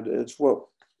 and it's what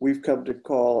we've come to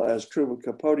call, as Truman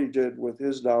Capote did with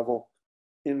his novel,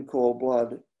 In Cold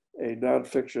Blood, a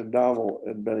nonfiction novel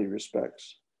in many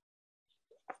respects.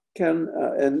 Ken,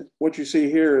 and what you see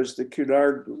here is the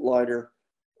Cunard liner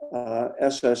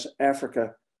SS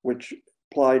Africa, which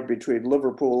plied between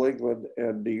Liverpool, England,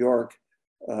 and New York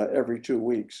every 2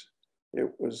 weeks. It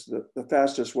was the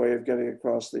fastest way of getting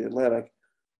across the Atlantic.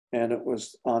 And it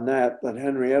was on that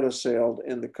Henrietta sailed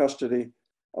in the custody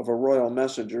of a royal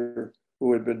messenger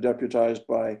who had been deputized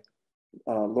by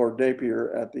Lord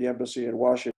Napier at the embassy in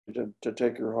Washington to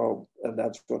take her home. And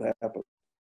that's what happened.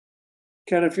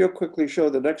 Ken, if you'll quickly show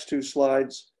the next two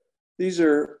slides.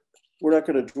 We're not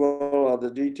going to dwell on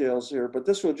the details here, but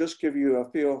this will just give you a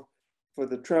feel for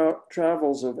the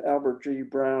travels of Albert G.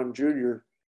 Brown Jr.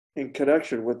 in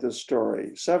connection with this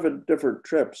story. 7 different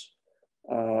trips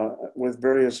with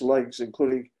various legs,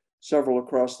 including several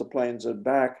across the plains and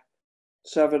back,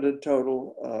 7 in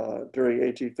total during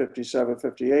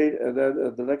 1857-58. And then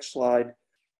in the next slide,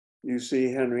 you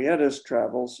see Henrietta's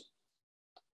travels.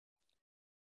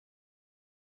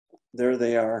 There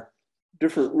they are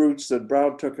different routes that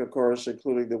Brown took, of course,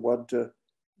 including the one to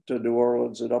New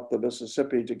Orleans and up the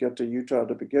Mississippi to get to Utah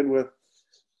to begin with.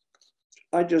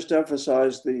 I just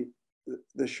emphasize the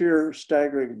sheer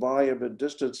staggering volume and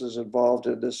distances involved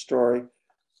in this story.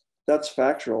 That's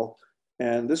factual.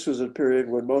 And this was a period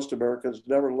when most Americans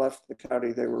never left the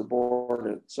county they were born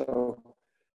in. So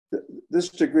this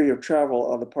degree of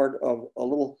travel on the part of a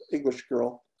little English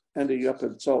girl ending up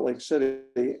in Salt Lake City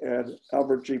and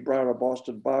Albert G. Brown, a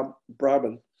Boston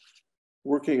Brahmin,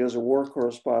 working as a war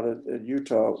correspondent in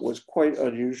Utah was quite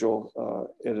unusual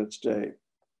in its day.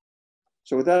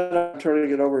 So with that, I'm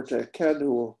turning it over to Ken,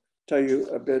 who will tell you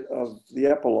a bit of the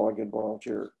epilogue involved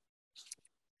here.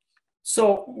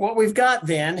 So what we've got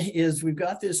then is we've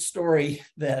got this story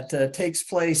that takes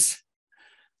place,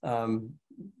 you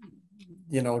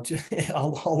know,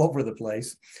 all over the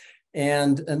place.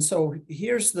 And so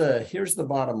here's the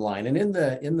bottom line. And in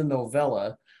the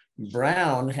novella,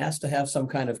 Brown has to have some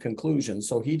kind of conclusion.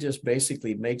 So he just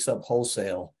basically makes up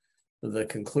wholesale the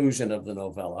conclusion of the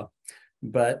novella.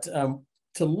 But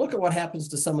to look at what happens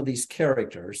to some of these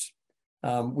characters,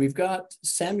 we've got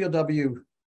Samuel W.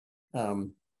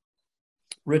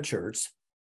 Richards,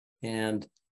 and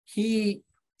he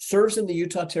serves in the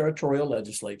Utah Territorial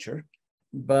Legislature,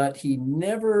 but he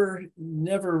never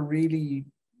really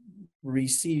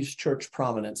receives church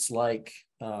prominence like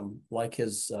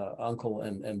his uncle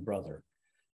and brother.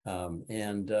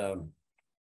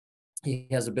 He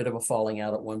has a bit of a falling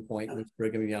out at one point with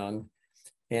Brigham Young.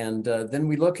 And then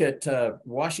we look at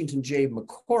Washington J.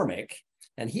 McCormick,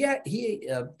 and he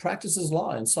practices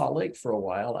law in Salt Lake for a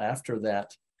while after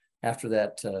that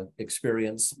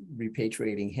experience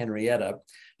repatriating Henrietta.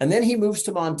 And then he moves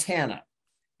to Montana,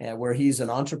 where he's an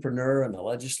entrepreneur and a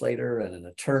legislator and an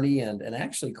attorney and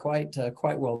actually quite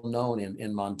well known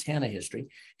in Montana history.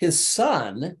 His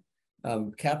son,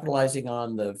 capitalizing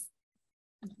on the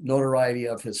notoriety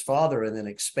of his father and then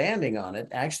expanding on it,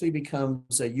 actually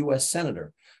becomes a U.S.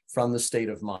 Senator from the state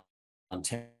of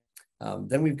Montana.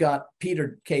 Then we've got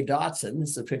Peter K. Dotson.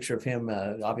 This is a picture of him,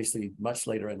 obviously much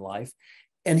later in life.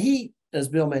 And he, as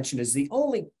Bill mentioned, is the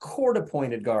only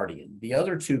court-appointed guardian. The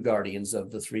other two guardians of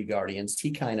the three guardians,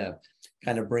 he kind of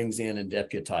brings in and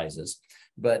deputizes.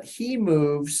 But he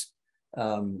moves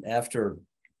after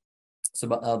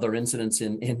some other incidents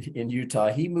in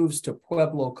Utah. He moves to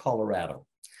Pueblo, Colorado,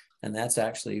 and that's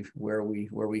actually where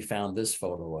we found this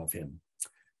photo of him.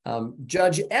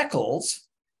 Judge Eccles,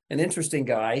 an interesting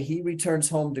guy. He returns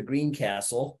home to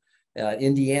Greencastle,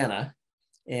 Indiana.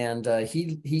 And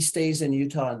he stays in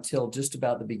Utah until just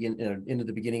about into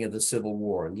the beginning of the Civil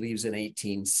War and leaves in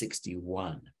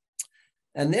 1861.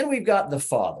 And then we've got the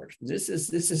father. This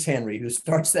is Henry, who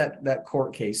starts that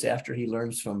court case after he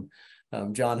learns from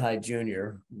John Hyde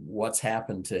Jr. what's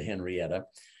happened to Henrietta.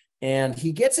 And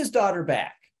he gets his daughter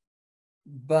back.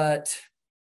 But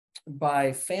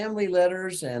by family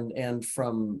letters and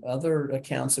from other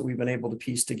accounts that we've been able to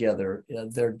piece together,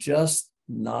 they're just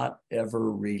not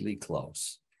ever really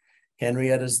close.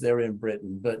 Henrietta's there in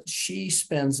Britain, but she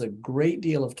spends a great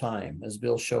deal of time, as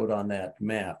Bill showed on that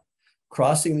map,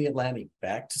 crossing the Atlantic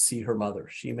back to see her mother.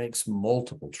 She makes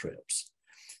multiple trips.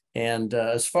 And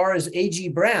as far as A.G.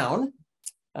 Brown,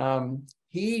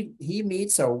 he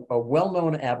meets a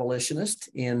well-known abolitionist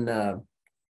in the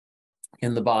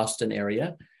Boston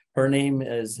area. Her nickname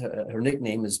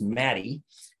is Maddie,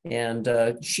 and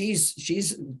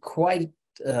she's quite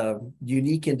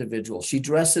unique individual. She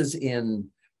dresses in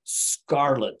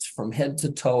scarlet from head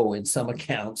to toe in some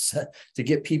accounts to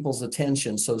get people's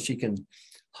attention so she can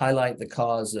highlight the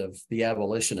cause of the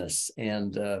abolitionists,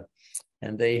 and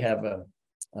they have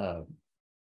a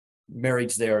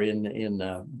marriage there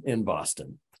in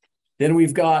Boston. Then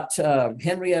we've got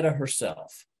Henrietta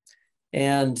herself,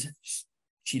 and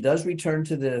she does return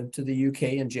to the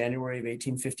UK in January of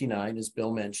 1859, as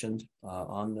Bill mentioned,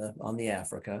 on the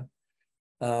Africa.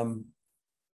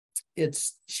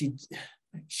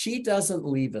 She doesn't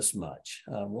leave us much.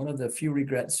 One of the few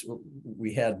regrets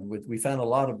we found a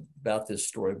lot about this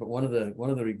story, but one of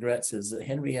the regrets is that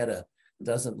Henrietta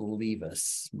doesn't leave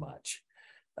us much.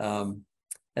 And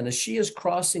as she is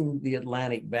crossing the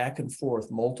Atlantic back and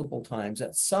forth multiple times,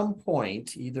 at some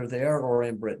point, either there or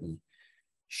in Britain,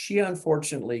 she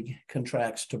unfortunately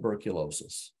contracts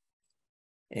tuberculosis,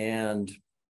 and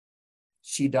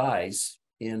she dies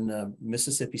in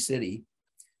Mississippi City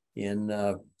in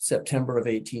September of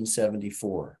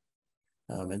 1874.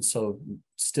 And so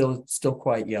still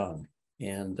quite young.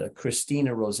 And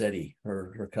Christina Rossetti,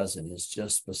 her cousin, is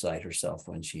just beside herself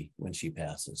when she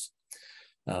passes.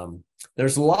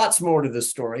 There's lots more to this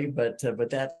story, but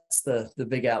that's the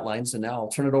big outlines. And now I'll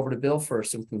turn it over to Bill for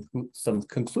some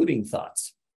concluding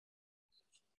thoughts.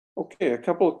 Okay, a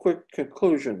couple of quick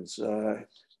conclusions.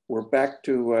 We're back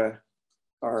to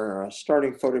our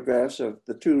starting photographs of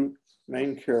the two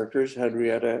main characters,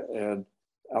 Henrietta and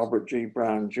Albert G.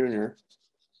 Brown Jr.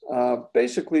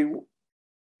 Basically,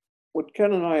 what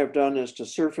Ken and I have done is to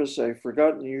surface a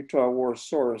forgotten Utah War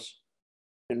source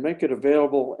and make it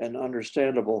available and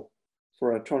understandable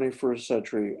for a 21st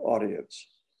century audience.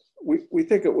 We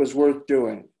think it was worth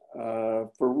doing.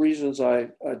 For reasons I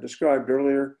described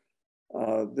earlier,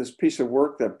 this piece of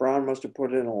work that Brown must have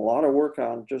put in a lot of work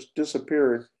on just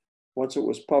disappeared once it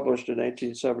was published in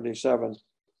 1877.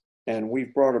 And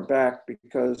we've brought it back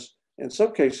because in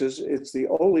some cases, it's the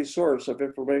only source of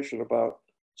information about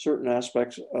certain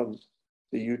aspects of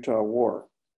the Utah War.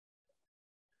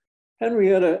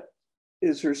 Henrietta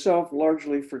is herself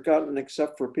largely forgotten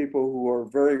except for people who are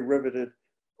very riveted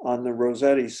on the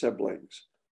Rossetti siblings.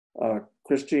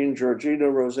 Christine Georgina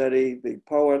Rossetti, the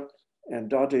poet, and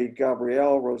Dante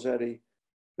Gabriele Rossetti,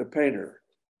 the painter.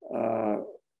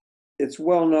 It's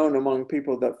well known among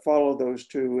people that follow those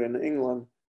two in England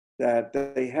that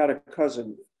they had a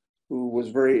cousin who was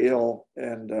very ill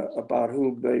and about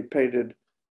whom they painted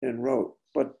and wrote.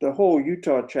 But the whole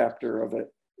Utah chapter of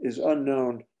it is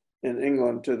unknown in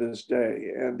England to this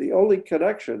day. And the only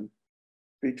connection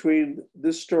between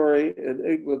this story and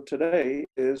England today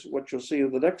is what you'll see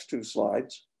in the next two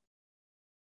slides.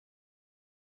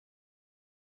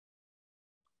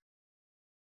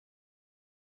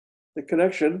 The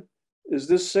connection is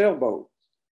this sailboat.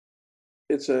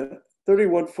 It's a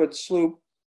 31-foot sloop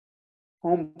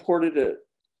home ported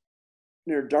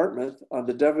near Dartmouth on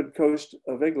the Devon coast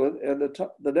of England. And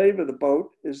the name of the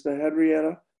boat is the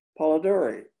Henrietta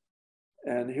Polydore.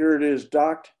 And here it is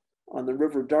docked on the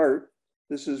River Dart.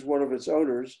 This is one of its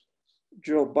owners,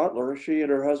 Jill Butler. She and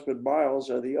her husband Miles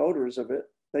are the owners of it.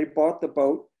 They bought the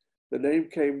boat, the name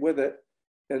came with it,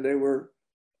 and they were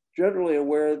generally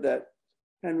aware that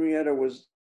Henrietta was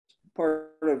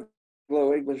part of the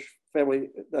Anglo-English family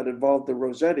that involved the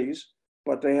Rossettis,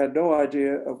 but they had no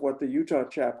idea of what the Utah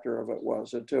chapter of it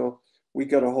was until we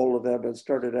got a hold of them and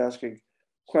started asking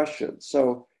questions.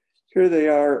 So here they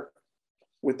are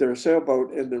with their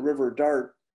sailboat in the River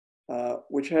Dart,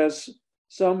 which has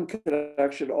some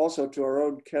connection also to our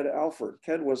own Ken Alford.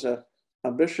 Ken was a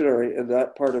missionary in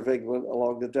that part of England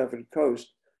along the Devon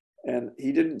coast, and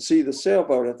he didn't see the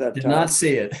sailboat at that time. Did not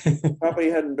see it. Probably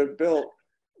hadn't been built,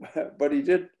 but he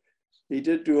did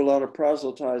do a lot of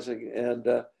proselytizing,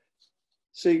 and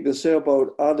seeing the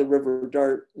sailboat on the River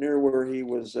Dart near where he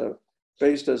was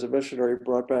based as a missionary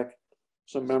brought back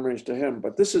some memories to him.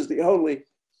 But this is the only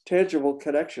tangible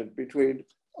connection between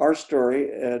our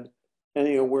story and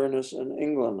any awareness in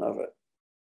England of it.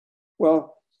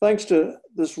 Well, thanks to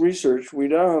this research, we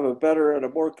now have a better and a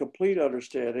more complete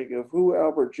understanding of who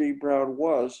Albert G. Brown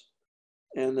was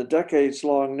and the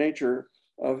decades-long nature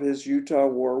of his Utah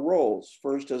War roles,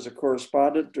 first as a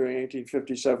correspondent during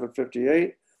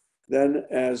 1857-58, then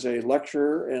as a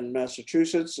lecturer in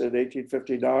Massachusetts in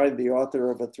 1859, the author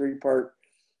of a three-part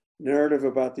narrative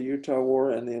about the Utah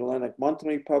War in the Atlantic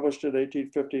Monthly, published in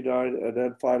 1859, and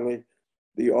then finally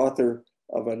the author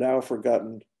of a now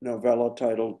forgotten novella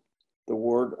titled The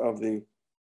Ward of the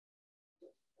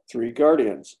Three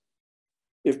Guardians.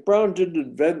 If Brown didn't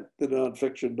invent the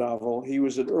nonfiction novel, he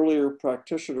was an earlier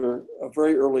practitioner, a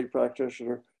very early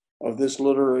practitioner of this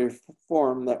literary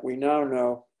form that we now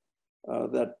know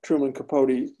that Truman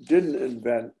Capote didn't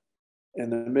invent in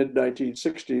the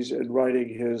mid-1960s in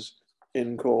writing his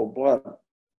In Cold Blood.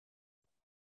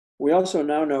 We also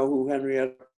now know who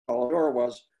Henrietta Polydore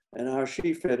was and how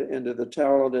she fit into the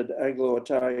talented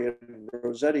Anglo-Italian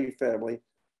Rossetti family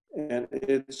and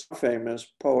its famous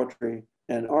poetry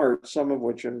and art, some of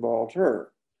which involved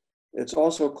her. It's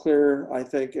also clear, I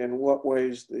think, in what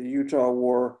ways the Utah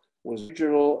War was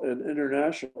regional and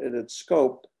international in its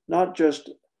scope, not just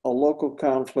a local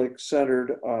conflict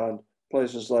centered on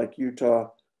places like Utah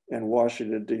and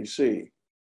Washington, D.C.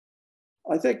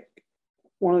 I think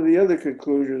one of the other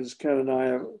conclusions Ken and I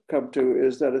have come to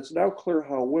is that it's now clear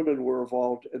how women were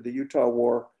involved in the Utah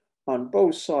War on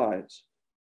both sides.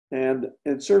 And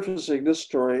in surfacing this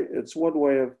story, it's one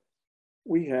way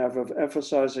we have of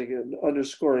emphasizing and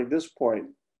underscoring this point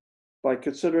by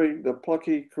considering the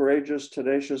plucky, courageous,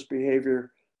 tenacious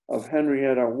behavior of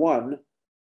Henrietta I,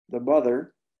 the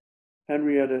mother,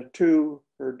 Henrietta II,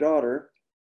 her daughter,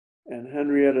 and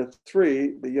Henrietta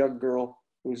III, the young girl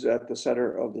who's at the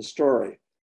center of the story.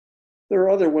 There are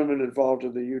other women involved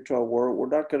in the Utah War. We're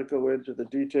not going to go into the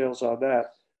details on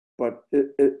that, but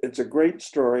it's a great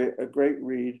story, a great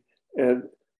read. And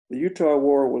the Utah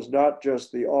War was not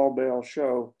just the all-male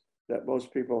show that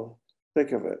most people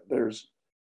think of it. There's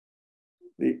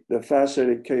the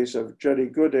fascinating case of Jenny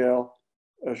Goodale,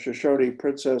 a Shoshone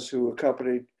princess who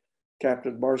accompanied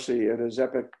Captain Marcy in his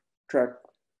epic trek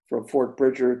from Fort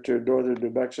Bridger to northern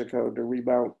New Mexico to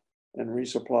remount and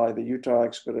resupply the Utah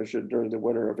expedition during the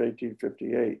winter of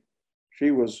 1858.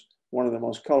 She was one of the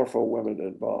most colorful women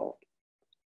involved.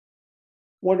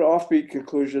 One offbeat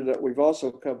conclusion that we've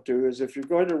also come to is if you're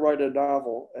going to write a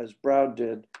novel, as Brown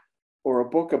did, or a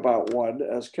book about one,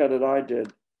 as Ken and I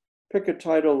did, pick a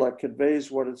title that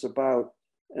conveys what it's about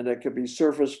and that can be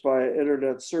surfaced via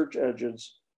internet search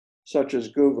engines such as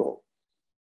Google.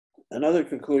 Another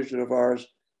conclusion of ours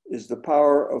is the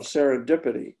power of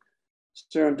serendipity.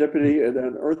 Serendipity in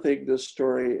unearthing this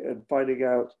story and finding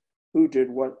out who did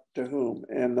what to whom.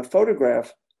 And the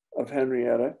photograph of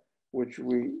Henrietta, which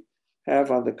we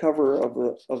have on the cover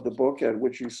of the book and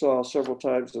which you saw several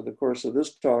times in the course of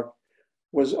this talk,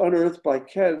 was unearthed by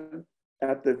Ken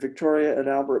at the Victoria and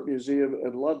Albert Museum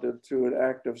in London through an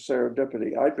act of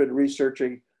serendipity. I'd been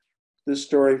researching this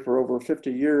story for over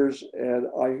 50 years, and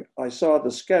I saw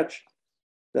the sketch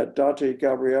that Dante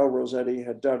Gabriel Rossetti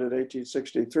had done in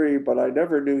 1863, but I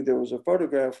never knew there was a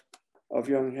photograph of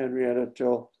young Henrietta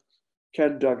till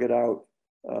Ken dug it out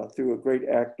through a great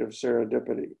act of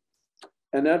serendipity.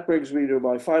 And that brings me to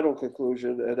my final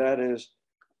conclusion, and that is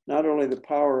not only the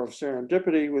power of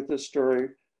serendipity with this story,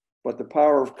 but the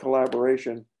power of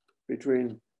collaboration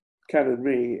between Ken and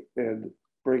me in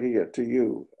bringing it to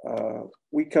you.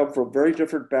 We come from very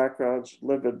different backgrounds,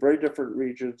 live in very different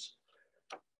regions,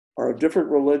 are of different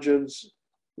religions,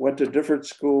 went to different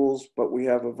schools, but we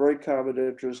have a very common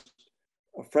interest,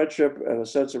 a friendship and a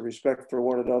sense of respect for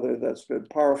one another that's been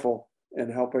powerful in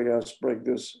helping us bring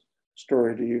this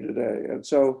story to you today. And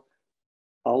so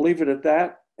I'll leave it at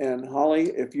that. And Holly,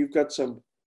 if you've got some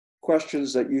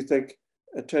questions that you think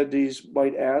attendees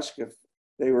might ask if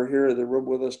they were here in the room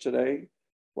with us today,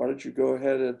 why don't you go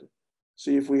ahead and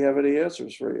see if we have any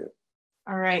answers for you.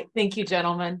 All right. Thank you,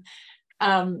 gentlemen.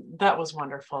 That was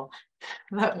wonderful.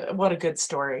 What a good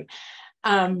story.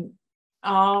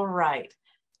 All right.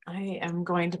 I am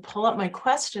going to pull up my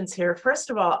questions here.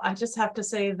 First of all, I just have to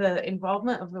say the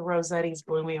involvement of the Rossettis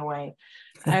blew me away.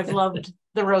 I've loved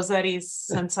the Rossettis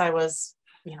since I was,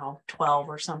 12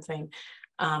 or something.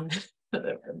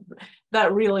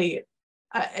 That really,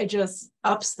 it just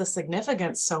ups the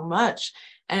significance so much.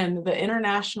 And the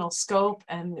international scope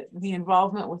and the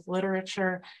involvement with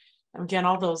literature, again,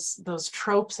 all those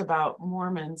tropes about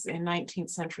Mormons in 19th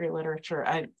century literature,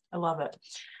 I love it.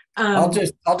 I'll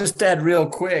just add real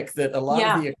quick that a lot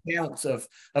of the accounts of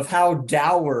how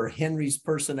dour Henry's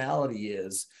personality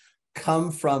is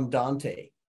come from Dante.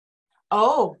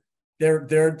 Oh,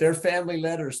 They're family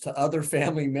letters to other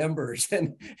family members,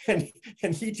 and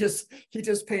he just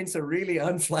paints a really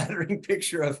unflattering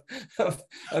picture of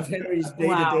Henry's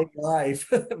day-to-day life.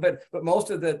 but most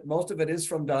of it is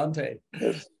from Dante.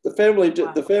 The family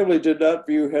did not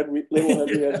view little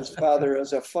Henry as his father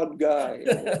as a fun guy.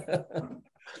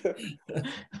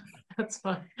 That's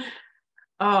fun.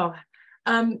 Oh,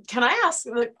 can I ask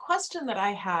the question that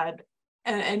I had,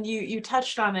 and you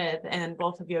touched on it, and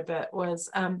both of you a bit, was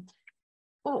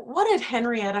what did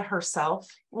Henrietta herself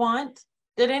want?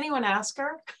 Did anyone ask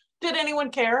her? Did anyone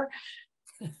care?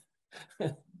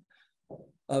 Good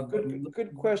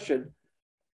question.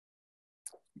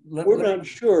 We're not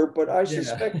sure, but I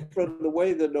suspect from the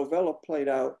way the novella played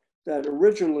out that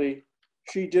originally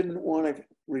she didn't want to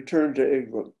return to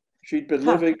England. She'd been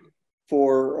living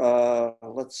for,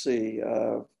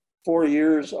 4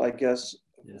 years, I guess,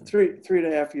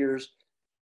 3.5 years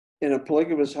in a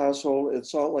polygamous household in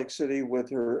Salt Lake City with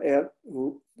her aunt,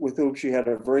 with whom she had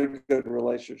a very good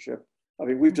relationship. I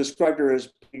mean, we've described her as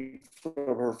being, from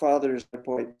her father's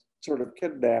point, sort of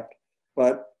kidnapped,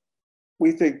 but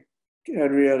we think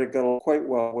Henrietta got along quite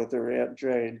well with her Aunt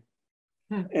Jane.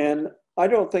 And I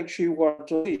don't think she wanted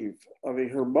to leave. I mean,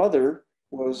 her mother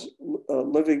was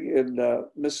living in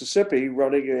Mississippi,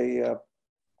 running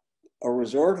a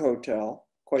resort hotel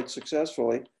quite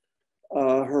successfully.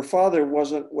 Her father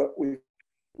wasn't what we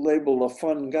label a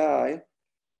fun guy.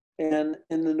 And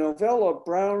in the novella,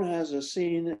 Brown has a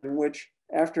scene in which,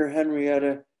 after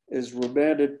Henrietta is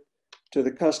remanded to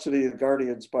the custody of the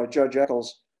guardians by Judge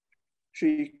Eccles,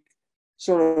 she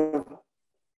sort of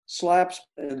slaps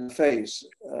in the face,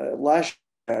 lashes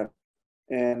at him.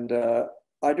 And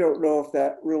I don't know if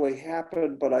that really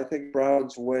happened, but I think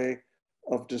Brown's way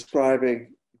of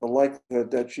describing the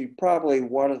likelihood that she probably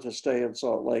wanted to stay in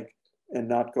Salt Lake and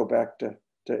not go back to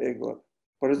England.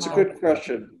 But it's a Wow. good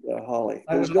question, Holly.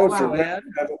 I There's would no also direct add,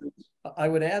 evidence. I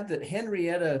would add that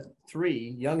Henrietta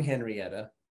III, young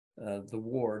Henrietta, the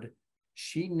ward,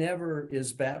 she never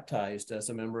is baptized as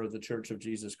a member of the Church of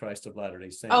Jesus Christ of Latter-day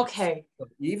Saints. Okay. But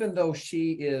even though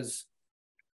she is,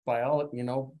 by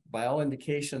all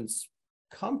indications,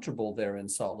 comfortable there in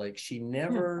Salt Lake, she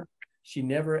never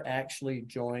actually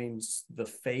joins the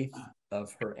faith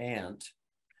of her aunt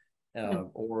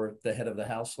or the head of the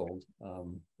household,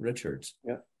 Richards.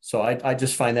 Yeah. So I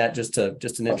just find that just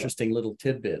an interesting little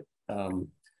tidbit. And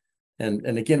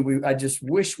again, I just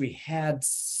wish we had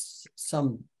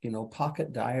some,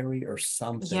 pocket diary or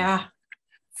something. Yeah.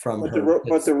 From But her.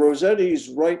 but the Rossettis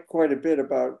write quite a bit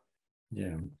about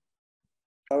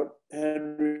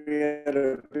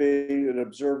Henrietta being an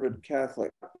observant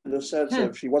Catholic, in the sense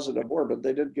of she wasn't a Mormon.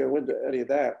 They didn't go into any of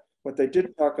that, but they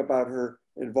did talk about her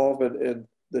involvement in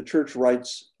the church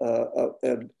rites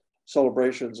and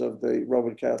celebrations of the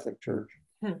Roman Catholic Church.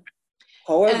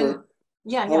 However,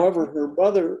 her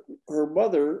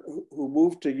mother, who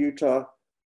moved to Utah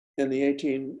in the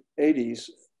 1880s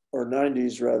or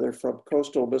 90s rather, from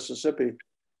coastal Mississippi,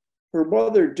 her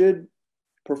mother did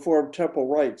perform temple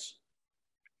rites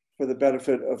for the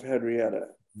benefit of Henrietta.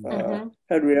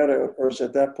 Henrietta, of course,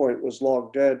 at that point was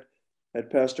long dead, had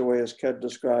passed away, as Ken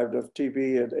described, of TB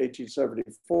in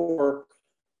 1874.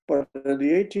 But in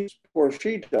the 18th, before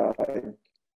she died,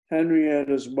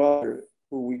 Henrietta's mother,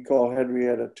 who we call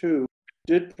Henrietta II,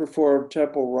 did perform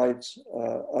temple rites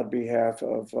on behalf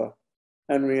of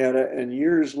Henrietta. And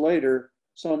years later,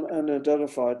 some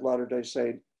unidentified Latter-day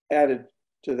Saint added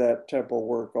to that temple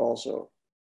work also.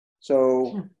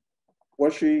 So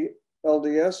was she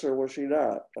LDS or was she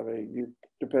not? I mean,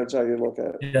 depends how you look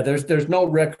at it. Yeah, there's no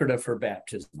record of her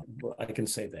baptism. I can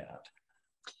say that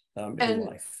in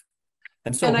life.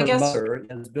 And so her mother,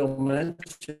 as Bill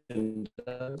mentioned,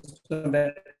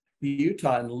 back to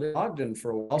Utah and lived in Ogden for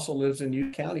a while, also lives in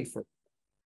Utah County for.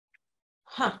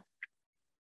 Go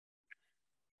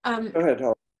ahead,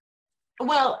 Helen.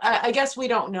 Well, I guess we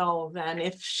don't know then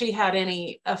if she had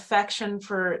any affection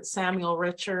for Samuel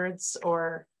Richards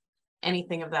or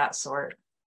anything of that sort.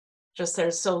 Just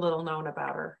there's so little known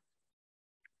about her.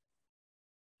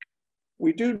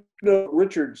 We do know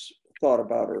Richards thought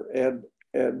about her,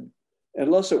 and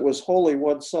unless it was wholly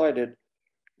one-sided,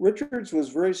 Richards was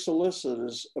very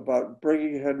solicitous about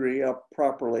bringing Henry up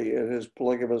properly in his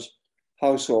polygamous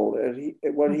household. And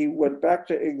when he went back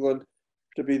to England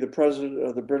to be the president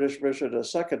of the British mission a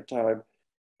second time,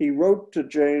 he wrote to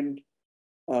Jane,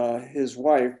 his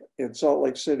wife, in Salt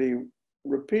Lake City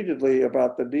repeatedly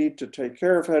about the need to take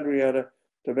care of Henrietta,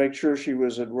 to make sure she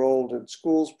was enrolled in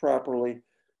schools properly,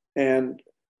 and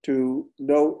to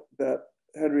note that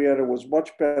Henrietta was much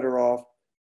better off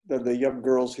than the young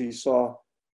girls he saw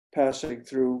passing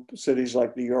through cities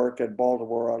like New York and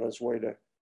Baltimore on his way to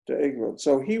England.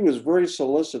 So he was very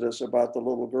solicitous about the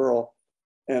little girl,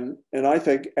 and I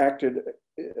think acted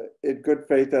in good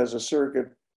faith as a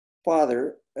surrogate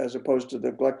father, as opposed to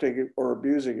neglecting or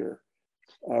abusing her.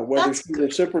 Whether she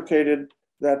reciprocated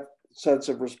that sense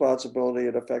of responsibility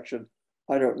and affection,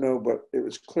 I don't know, but it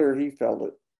was clear he felt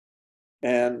it.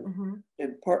 And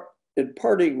in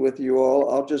parting with you all,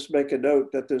 I'll just make a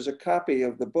note that there's a copy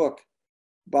of the book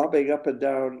bobbing up and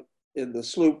down in the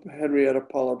sloop Henrietta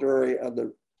Polydore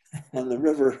on the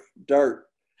River Dart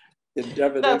in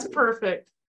Devon. That's England,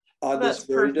 perfect. on this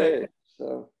very day.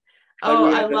 So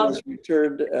I love it.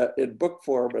 Returned in book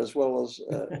form as well as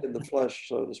in the flesh,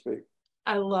 so to speak.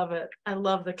 I love it. I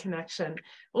love the connection.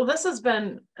 Well, this has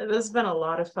been a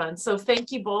lot of fun. So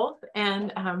thank you both,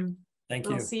 and thank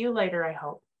you. We'll see you later, I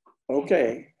hope.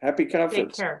 Okay. Happy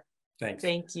conference. Take care. Thanks.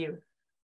 Thank you.